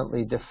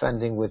predominantly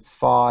defending with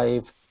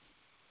 5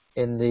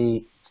 in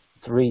the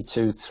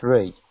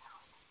 3-2-3.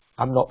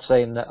 I'm not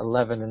saying that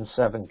 11 and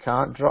 7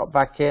 can't drop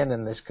back in,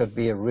 and this could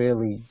be a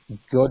really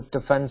good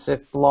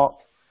defensive block,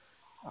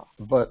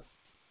 but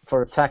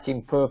for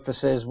attacking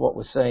purposes, what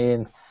we're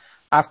saying,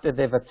 after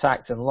they've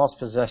attacked and lost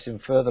possession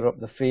further up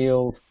the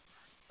field,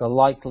 the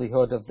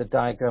likelihood of the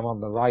diagram on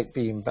the right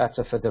being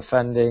better for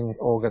defending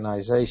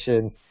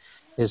organization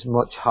is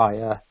much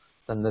higher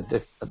than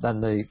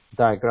the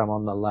diagram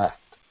on the left.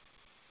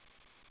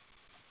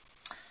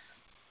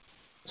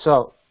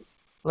 So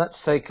let's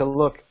take a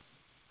look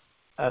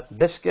at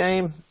this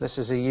game. This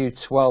is a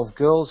U12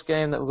 girls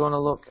game that we're going to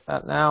look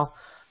at now,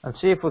 and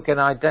see if we can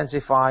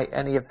identify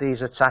any of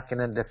these attacking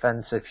and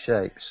defensive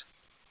shapes.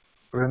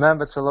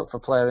 Remember to look for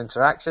player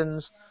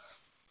interactions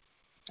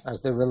as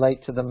they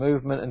relate to the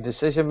movement and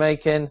decision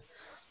making,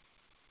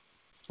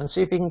 and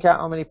see if you can count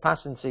how many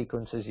passing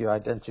sequences you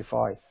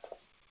identify.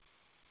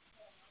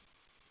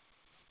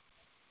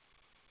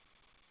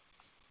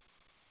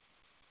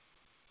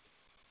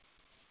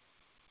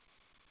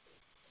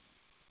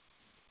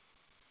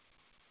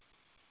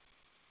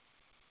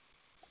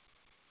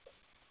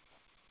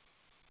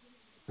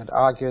 I'd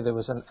argue there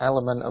was an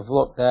element of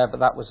luck there,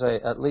 but that was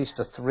at least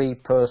a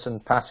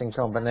 3-person passing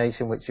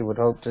combination, which you would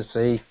hope to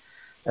see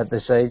at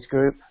this age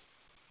group.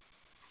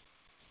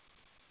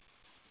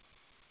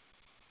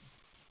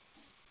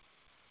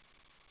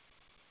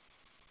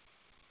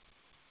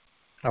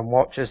 And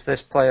watch as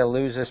this player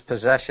loses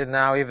possession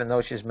now, even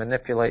though she's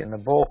manipulating the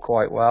ball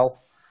quite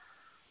well.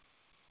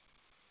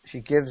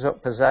 She gives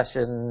up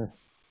possession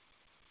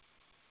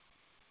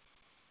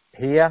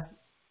here.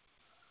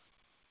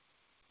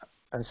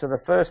 And so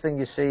the first thing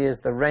you see is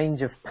the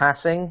range of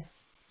passing.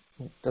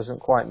 It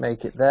doesn't quite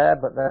make it there,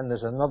 but then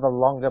there's another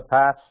longer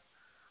pass.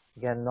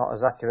 Again, not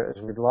as accurate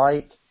as we'd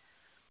like,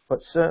 but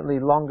certainly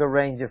longer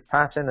range of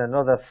passing,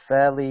 another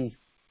fairly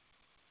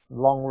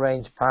long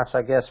range pass,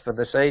 I guess, for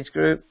this age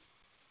group,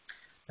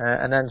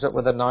 and ends up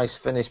with a nice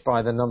finish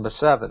by the number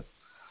 7.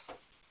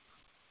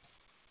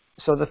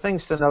 So the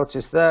things to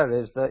notice there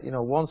is that, you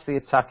know, once the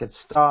attack had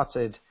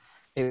started,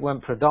 it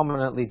went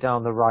predominantly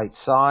down the right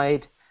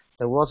side.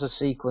 There was a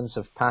sequence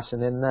of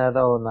passing in there,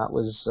 though, and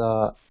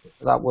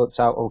that worked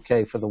out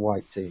okay for the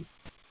white team.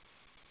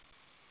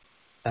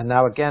 And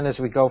now again, as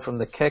we go from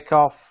the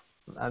kickoff,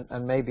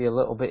 and maybe a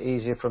little bit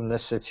easier from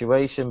this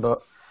situation,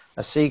 but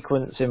a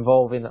sequence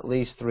involving at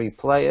least 3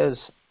 players.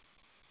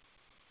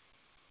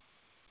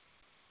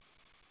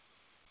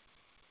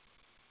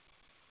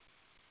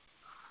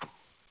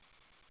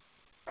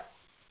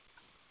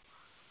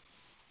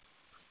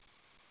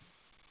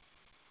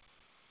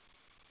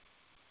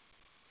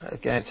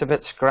 again, it's a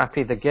bit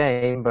scrappy, the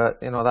game, but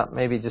you know, that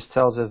maybe just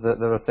tells us that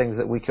there are things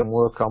that we can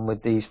work on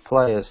with these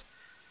players.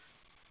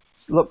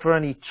 Look for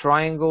any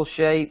triangle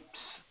shapes.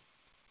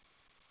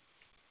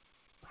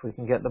 If we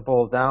can get the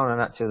ball down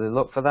and actually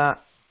look for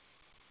that.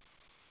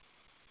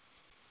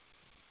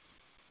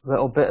 A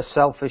little bit of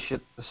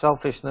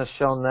selfishness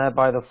shown there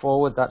by the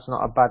forward. That's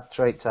not a bad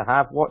trait to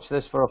have. Watch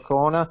this for a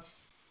corner.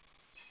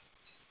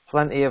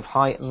 Plenty of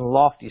height and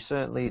loft.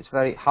 It's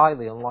very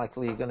highly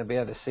unlikely you're going to be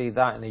able to see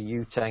that in a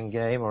U10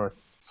 game or a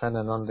 10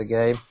 and under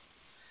game.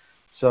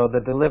 So the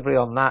delivery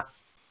on that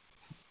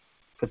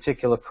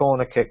particular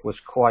corner kick was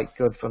quite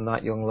good from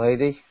that young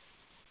lady.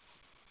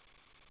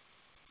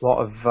 A lot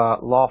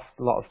of loft,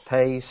 a lot of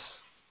pace,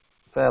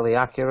 fairly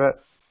accurate.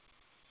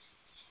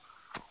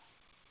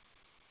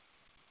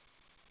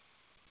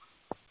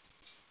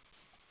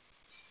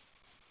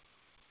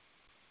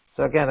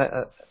 So again,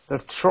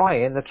 they're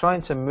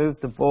trying to move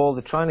the ball,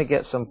 they're trying to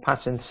get some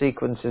passing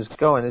sequences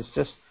going. It's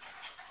just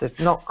they've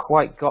not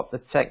quite got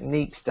the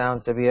techniques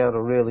down to be able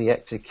to really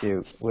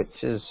execute,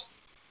 which is,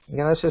 you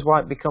know, this is why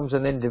it becomes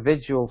an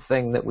individual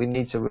thing that we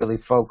need to really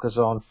focus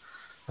on,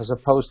 as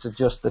opposed to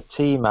just the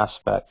team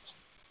aspect.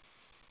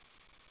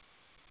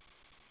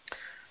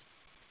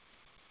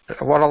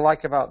 What I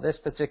like about this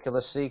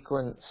particular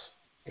sequence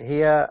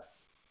here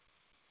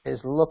is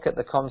look at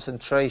the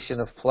concentration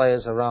of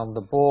players around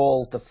the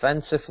ball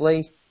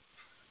defensively.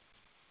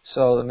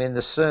 So, I mean,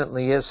 there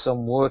certainly is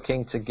some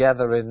working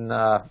together in,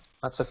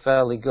 that's a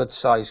fairly good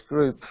sized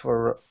group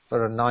for a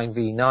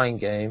 9v9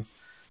 game.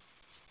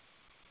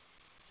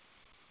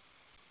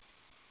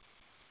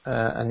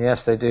 And yes,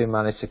 they do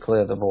manage to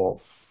clear the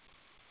ball.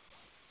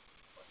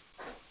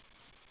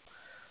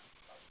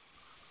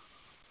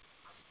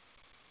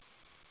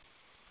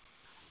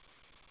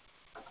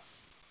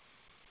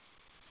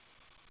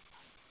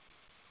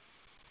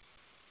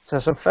 So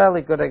some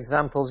fairly good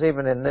examples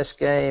even in this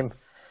game.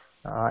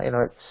 You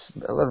know,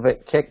 it's a little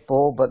bit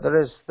kickball, but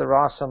there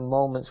are some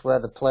moments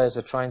where the players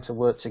are trying to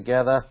work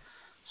together.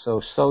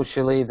 So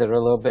socially, they're a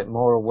little bit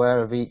more aware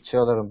of each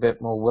other, a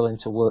bit more willing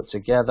to work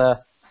together.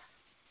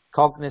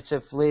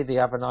 Cognitively, they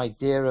have an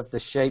idea of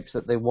the shapes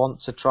that they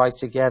want to try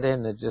to get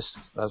in. They just,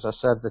 as I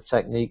said, the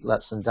technique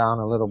lets them down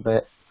a little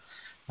bit,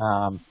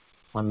 and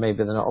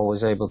maybe they're not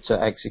always able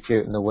to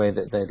execute in the way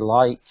that they'd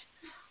like.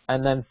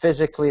 And then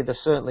physically, they're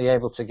certainly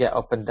able to get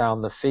up and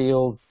down the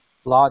field.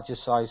 Larger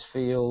size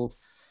field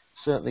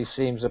certainly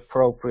seems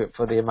appropriate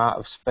for the amount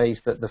of space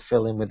that they're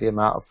filling with the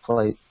amount of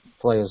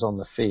players on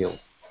the field.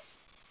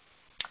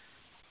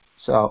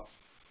 So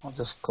I'll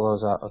just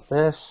close out of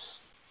this.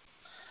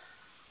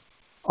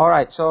 All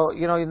right, so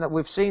you know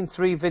we've seen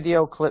 3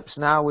 video clips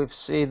now. We've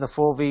seen the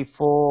 4v4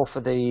 for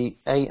the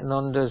 8 and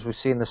unders. We've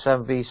seen the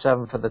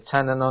 7v7 for the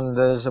 10 and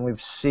unders, and we've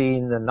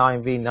seen the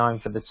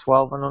 9v9 for the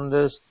 12 and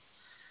unders.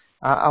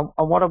 And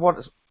what I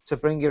want to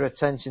bring your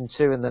attention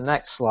to in the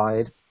next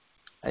slide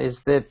is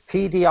the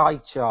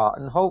PDI chart,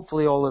 and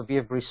hopefully all of you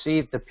have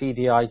received the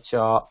PDI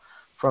chart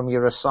from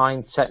your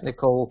assigned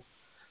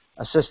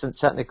assistant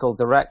technical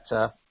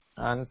director,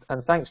 and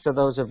thanks to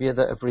those of you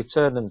that have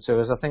returned them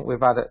to us. I think we've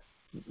had a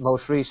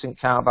most recent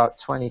count about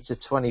 20 to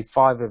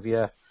 25 of you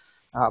out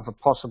of a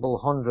possible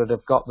 100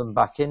 have got them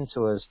back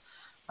into us.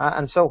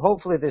 And so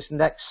hopefully this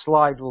next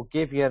slide will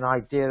give you an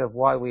idea of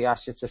why we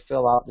asked you to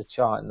fill out the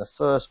chart in the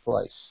first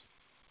place.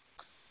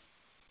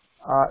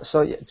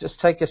 So just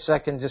take a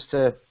second just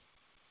to,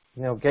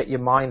 you know, get your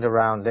mind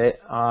around it.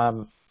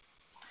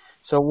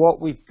 So what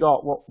we've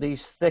got, what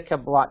these thicker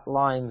black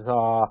lines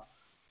are,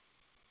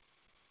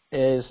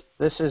 is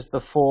this is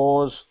the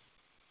 4s,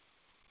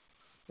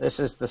 this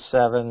is the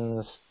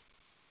 7s,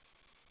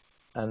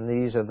 and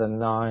these are the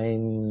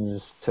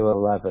 9s to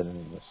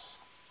 11s.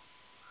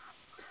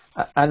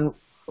 And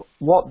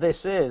what this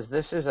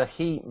is a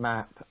heat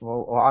map,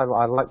 or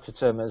I like to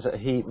term it as a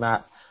heat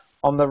map.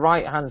 On the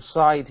right-hand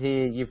side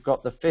here, you've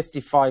got the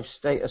 55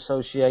 state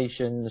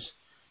associations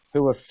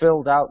who have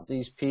filled out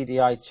these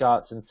PDI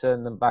charts and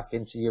turned them back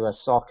into US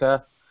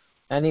soccer.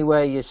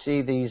 Anywhere you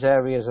see these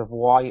areas of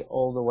white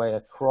all the way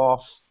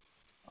across,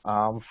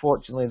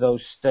 unfortunately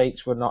those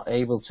states were not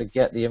able to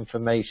get the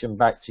information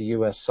back to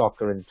US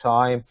soccer in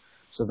time.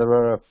 So there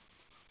are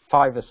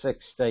 5 or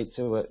 6 states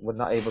who were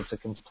not able to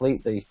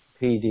complete the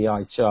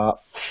PDI chart.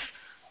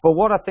 But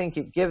what I think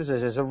it gives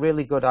us is a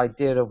really good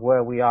idea of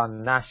where we are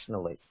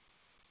nationally.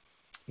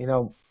 You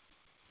know,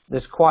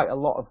 there's quite a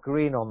lot of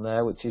green on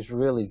there, which is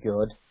really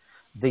good.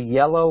 The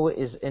yellow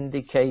is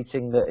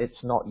indicating that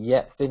it's not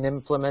yet been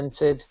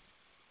implemented,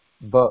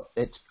 but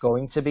it's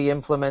going to be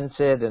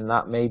implemented, and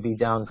that may be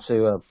down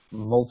to a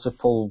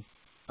multiple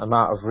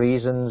amount of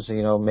reasons.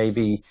 You know,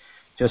 maybe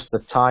just the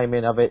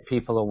timing of it.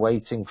 People are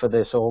waiting for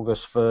this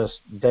August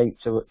 1st date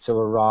to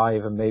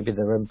arrive, and maybe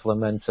they're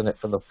implementing it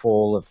for the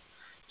fall of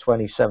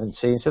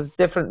 2017. So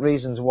different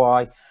reasons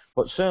why,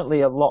 but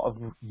certainly a lot of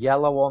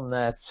yellow on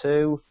there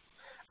too.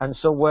 And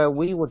so where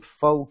we would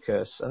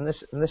focus, and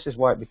this is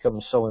why it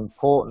becomes so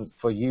important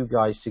for you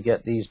guys to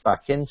get these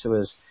back into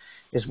us,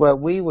 is where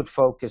we would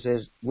focus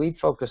is we'd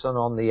focus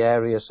on the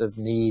areas of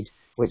need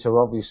which are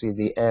obviously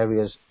the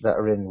areas that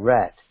are in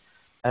red.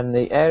 And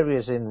the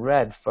areas in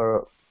red,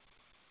 for,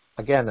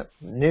 again,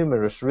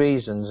 numerous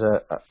reasons,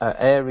 are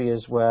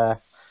areas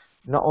where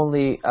not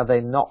only are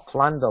they not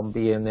planned on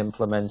being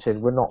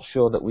implemented, we're not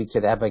sure that we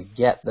could ever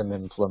get them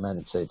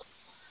implemented.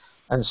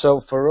 And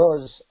so for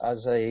us,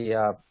 as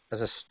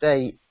a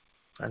state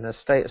and a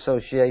state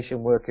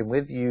association working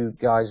with you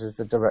guys as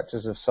the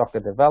directors of soccer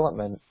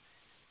development,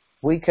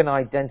 we can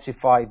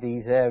identify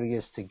these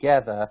areas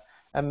together,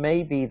 and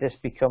maybe this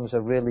becomes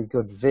a really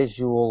good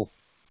visual,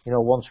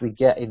 once we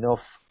get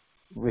enough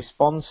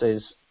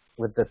responses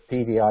with the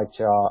PDI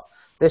chart,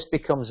 this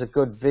becomes a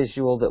good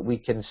visual that we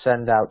can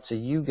send out to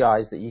you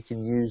guys that you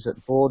can use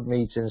at board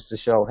meetings to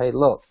show, hey,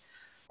 look,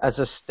 as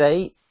a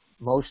state,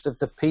 most of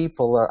the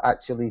people are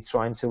actually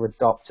trying to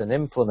adopt and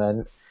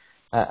implement,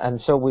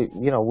 and so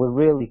we're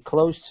really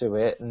close to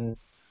it, and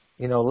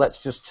let's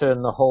just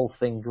turn the whole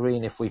thing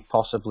green if we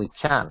possibly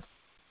can.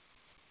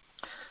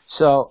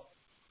 So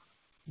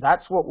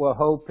that's what we're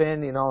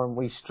hoping, and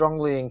we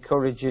strongly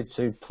encourage you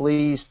to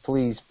please,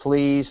 please,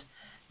 please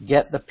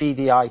get the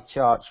PDI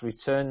charts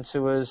returned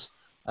to us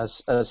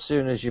as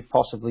soon as you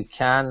possibly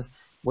can.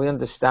 We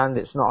understand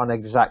it's not an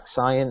exact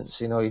science,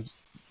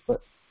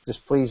 but just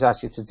please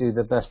ask you to do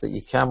the best that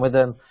you can with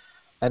them.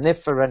 And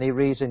if for any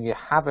reason you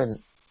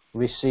haven't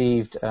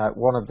received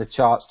one of the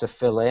charts to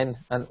fill in,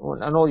 and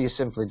all you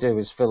simply do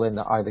is fill in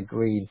either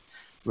green,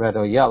 red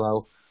or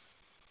yellow.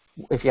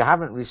 If you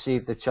haven't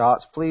received the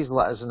charts, please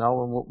let us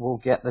know, and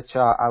we'll get the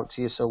chart out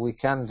to you so we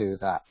can do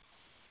that.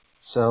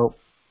 So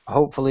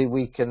hopefully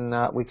we can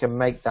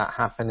make that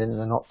happen in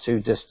the not too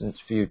distant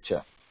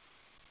future.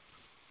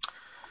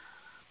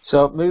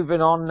 So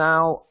moving on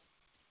now,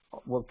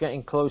 we're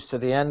getting close to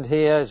the end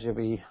here, as you'll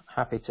be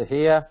happy to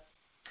hear.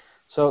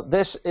 So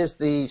this is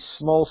the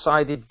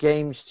small-sided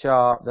games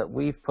chart that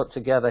we've put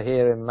together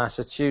here in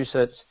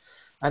Massachusetts,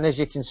 and as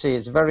you can see,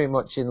 it's very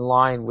much in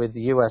line with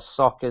US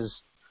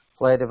Soccer's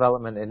player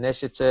development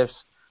initiatives.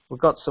 We've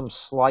got some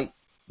slight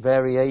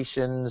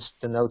variations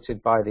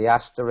denoted by the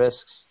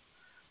asterisks,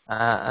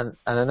 and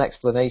an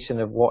explanation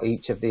of what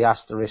each of the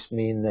asterisks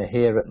mean. They're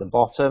here at the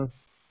bottom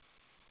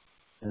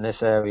in this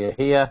area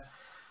here.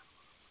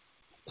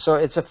 So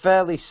it's a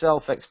fairly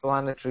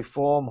self-explanatory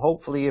form.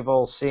 Hopefully you've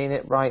all seen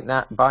it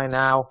by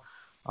now,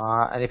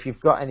 and if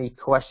you've got any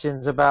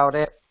questions about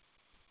it,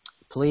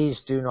 please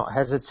do not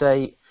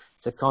hesitate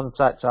to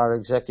contact our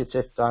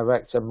Executive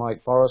Director,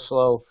 Mike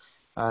Borislow,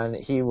 and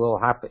he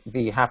will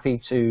be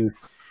happy to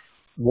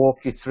walk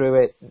you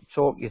through it,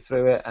 talk you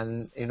through it,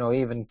 and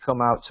even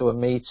come out to a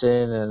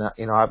meeting,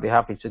 and I'd be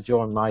happy to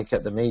join Mike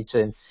at the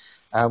meeting,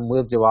 and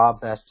we'll do our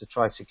best to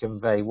try to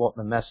convey what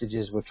the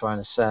messages we're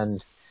trying to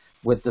send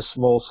with the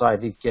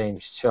small-sided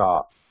games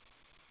chart.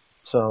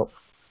 So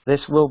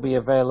this will be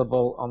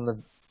available on the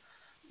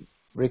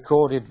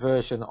recorded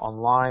version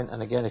online,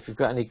 and again, if you've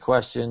got any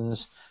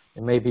questions,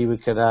 maybe you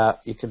could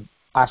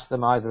ask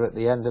them either at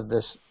the end of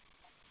this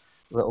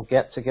little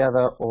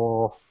get-together,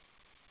 or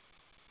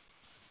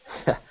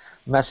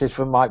message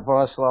from Mike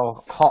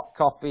Borislow, hot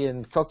coffee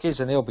and cookies,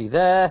 and he'll be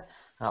there.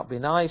 That'll be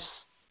nice.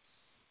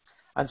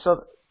 And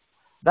so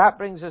that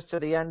brings us to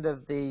the end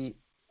of the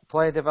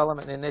Player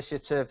Development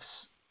Initiatives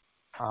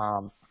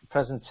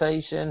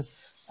presentation,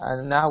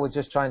 and now we're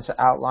just trying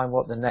to outline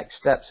what the next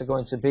steps are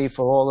going to be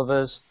for all of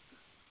us.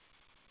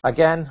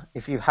 Again,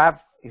 if you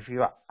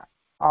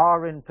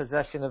are in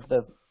possession of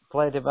the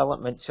player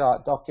development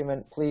chart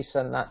document, please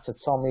send that to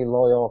Tommy,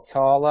 Loy, or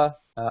Carla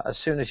as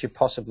soon as you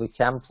possibly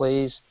can,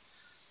 please.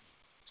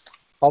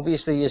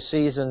 Obviously your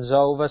season's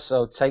over,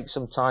 so take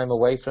some time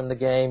away from the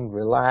game,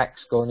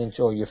 relax, go and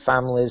enjoy your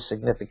families,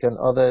 significant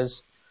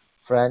others,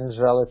 friends,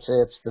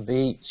 relatives, the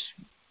beach.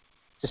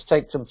 Just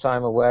take some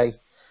time away,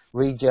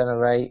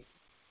 regenerate,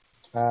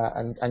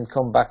 and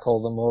come back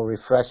all the more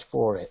refreshed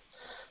for it.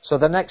 So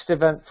the next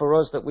event for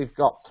us that we've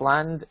got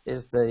planned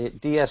is the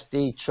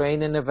DSD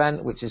training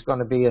event, which is going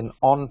to be an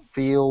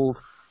on-field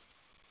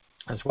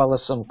as well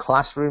as some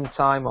classroom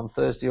time on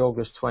Thursday,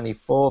 August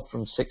 24th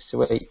from 6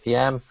 to 8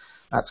 p.m.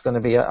 That's going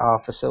to be at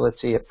our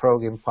facility at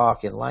Progan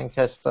Park in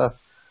Lancaster.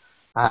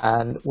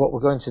 And what we're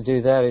going to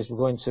do there is we're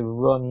going to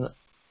run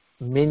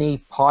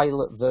mini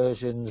pilot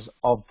versions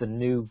of the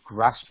new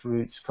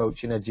grassroots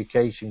coaching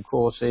education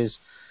courses,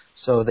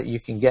 so that you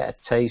can get a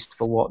taste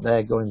for what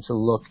they're going to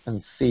look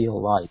and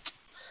feel like.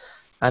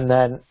 And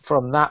then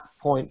from that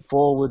point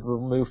forward,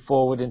 we'll move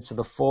forward into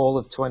the fall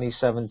of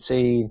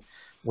 2017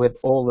 with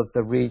all of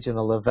the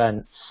regional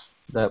events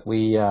that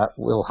we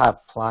will have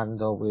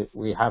planned, or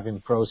we have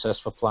in process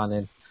for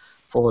planning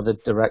for the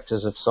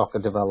directors of soccer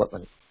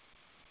development.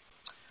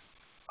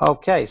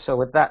 Okay, so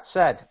with that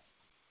said,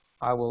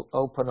 I will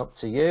open up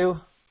to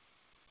you.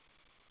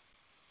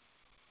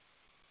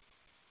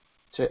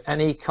 To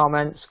any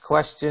comments,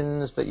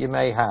 questions that you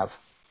may have.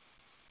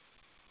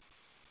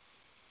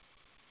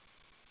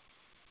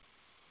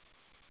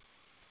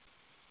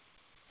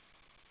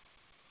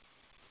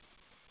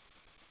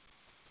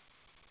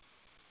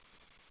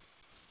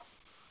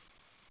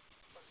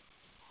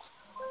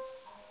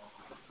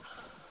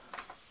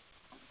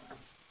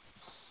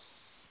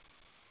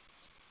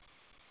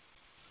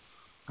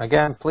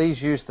 Again,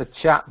 please use the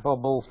chat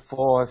bubble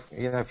for,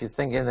 if you're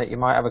thinking that you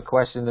might have a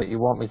question that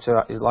you'd like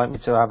me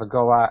to have a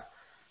go at,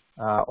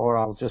 or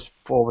I'll just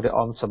forward it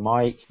on to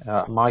Mike.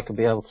 Mike will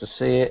be able to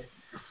see it.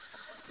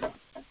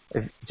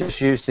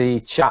 Just use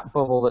the chat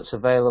bubble that's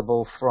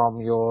available from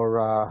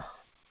your,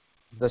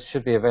 that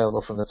should be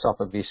available from the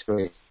top of your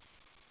screen.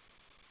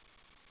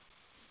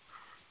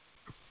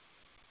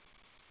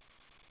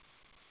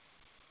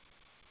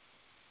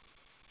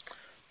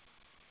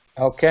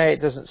 Okay,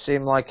 it doesn't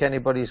seem like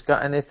anybody's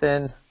got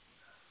anything.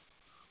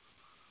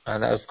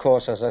 And of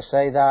course, as I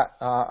say that,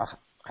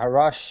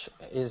 Harash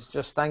is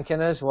just thanking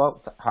us.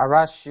 Well,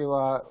 Harash, you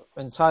are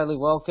entirely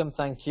welcome.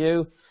 Thank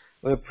you.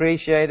 We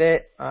appreciate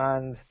it.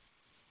 And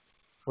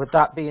with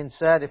that being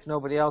said, if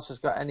nobody else has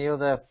got any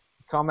other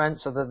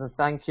comments other than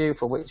thank you,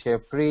 for which you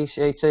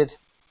appreciated,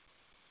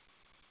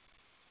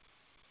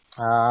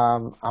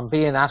 I'm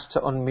being asked to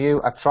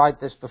unmute. I tried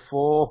this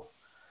before.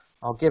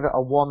 I'll give it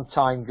a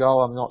one-time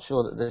go. I'm not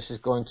sure that this is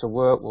going to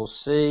work. We'll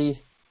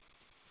see.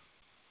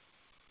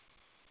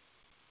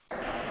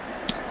 Okay,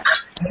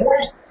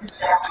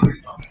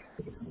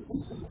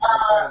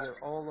 you're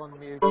all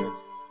unmuted.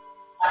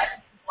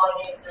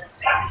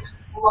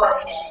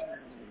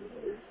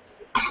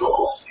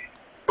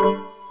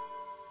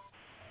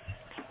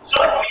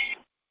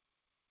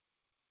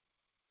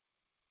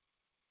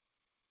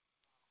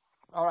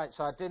 All right,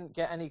 so I didn't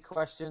get any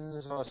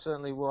questions, or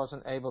certainly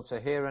wasn't able to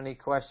hear any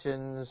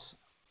questions.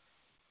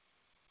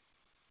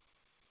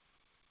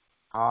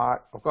 I've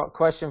got a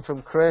question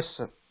from Chris,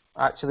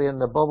 actually in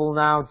the bubble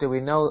now. Do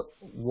we know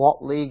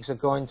what leagues are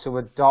going to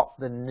adopt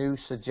the new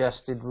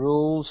suggested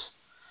rules?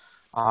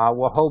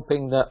 We're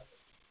hoping that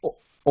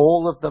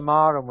all of them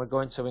are, and we're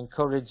going to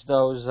encourage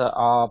those that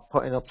are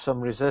putting up some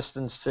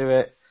resistance to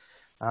it.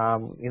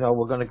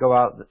 We're going to go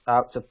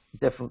out to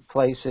different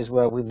places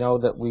where we know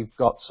that we've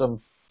got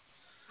some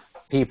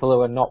people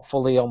who are not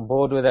fully on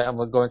board with it, and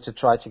we're going to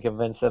try to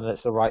convince them that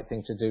it's the right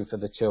thing to do for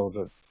the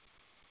children.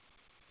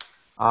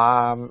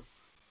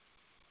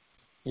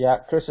 Yeah,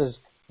 Chris has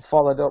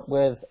followed up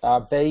with,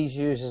 Bays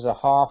uses a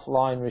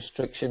half-line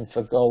restriction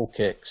for goal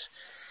kicks.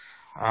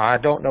 I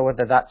don't know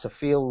whether that's a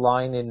field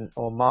lining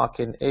or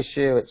marking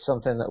issue. It's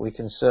something that we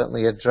can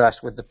certainly address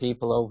with the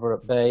people over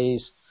at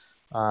Bays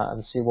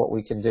and see what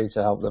we can do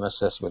to help them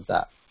assist with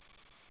that.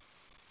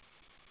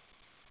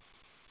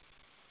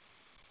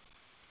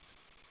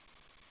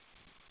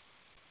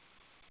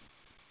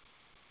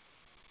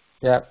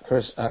 Yeah,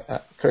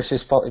 Chris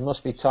is fault. He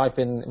must be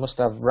typing. He must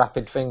have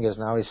rapid fingers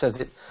now. He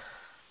said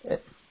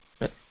it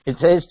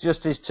is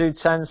just his 2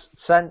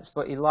 cents,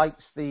 but he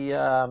likes the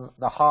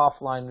half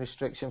line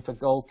restriction for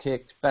goal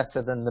kicks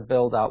better than the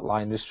build out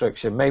line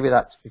restriction. Maybe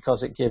that's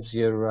because it gives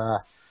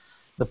your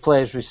the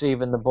players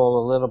receiving the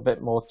ball a little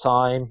bit more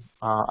time.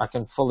 I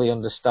can fully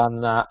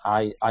understand that.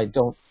 I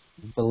don't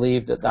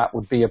believe that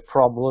would be a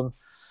problem.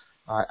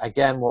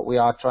 Again, what we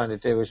are trying to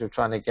do is we're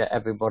trying to get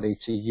everybody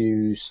to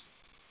use.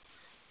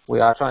 We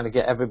are trying to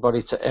get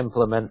everybody to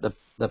implement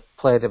the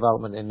player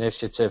development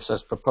initiatives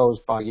as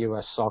proposed by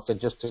US Soccer,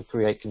 just to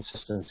create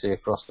consistency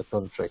across the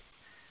country.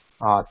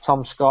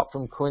 Tom Scott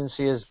from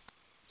Quincy has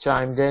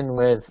chimed in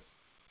with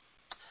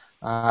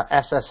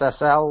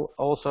SSSL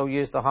also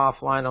used the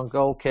half line on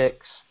goal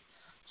kicks.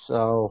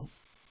 So,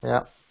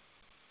 yeah.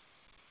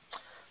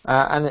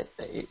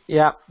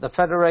 The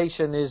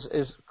Federation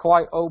is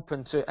quite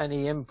open to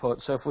any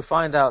input. So if we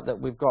find out that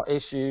we've got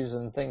issues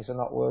and things are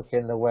not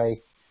working the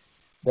way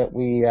that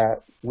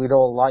we'd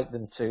all like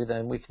them to,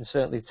 then we can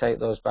certainly take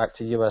those back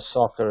to US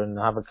Soccer and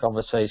have a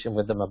conversation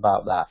with them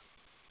about that.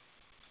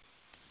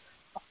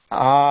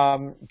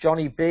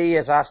 Johnny B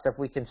has asked if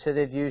we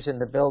considered using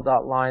the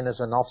build-out line as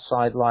an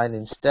offside line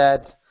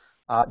instead.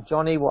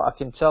 Johnny, what I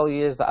can tell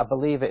you is that I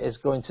believe it is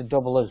going to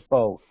double as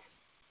both.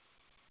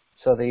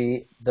 So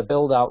the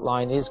build-out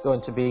line is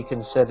going to be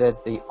considered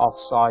the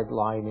offside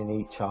line in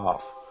each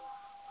half.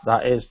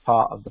 That is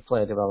part of the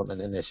player development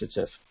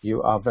initiative.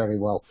 You are very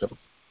welcome.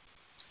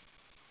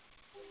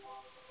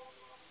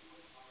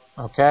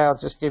 Okay, I'll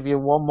just give you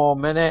one more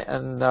minute,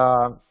 and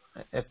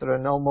if there are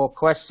no more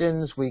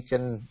questions, we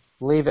can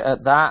leave it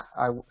at that.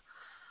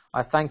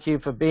 I thank you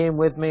for being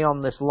with me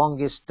on this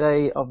longest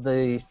day of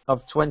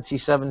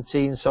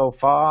 2017 so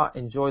far.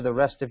 Enjoy the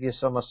rest of your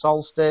summer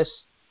solstice,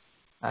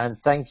 and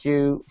thank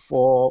you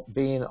for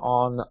being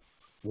on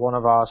one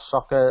of our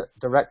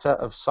Director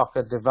of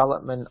Soccer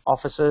Development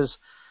Officers,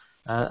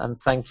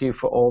 and thank you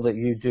for all that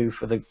you do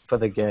for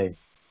the game.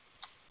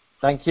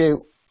 Thank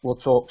you. We'll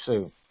talk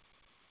soon.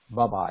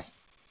 Bye-bye.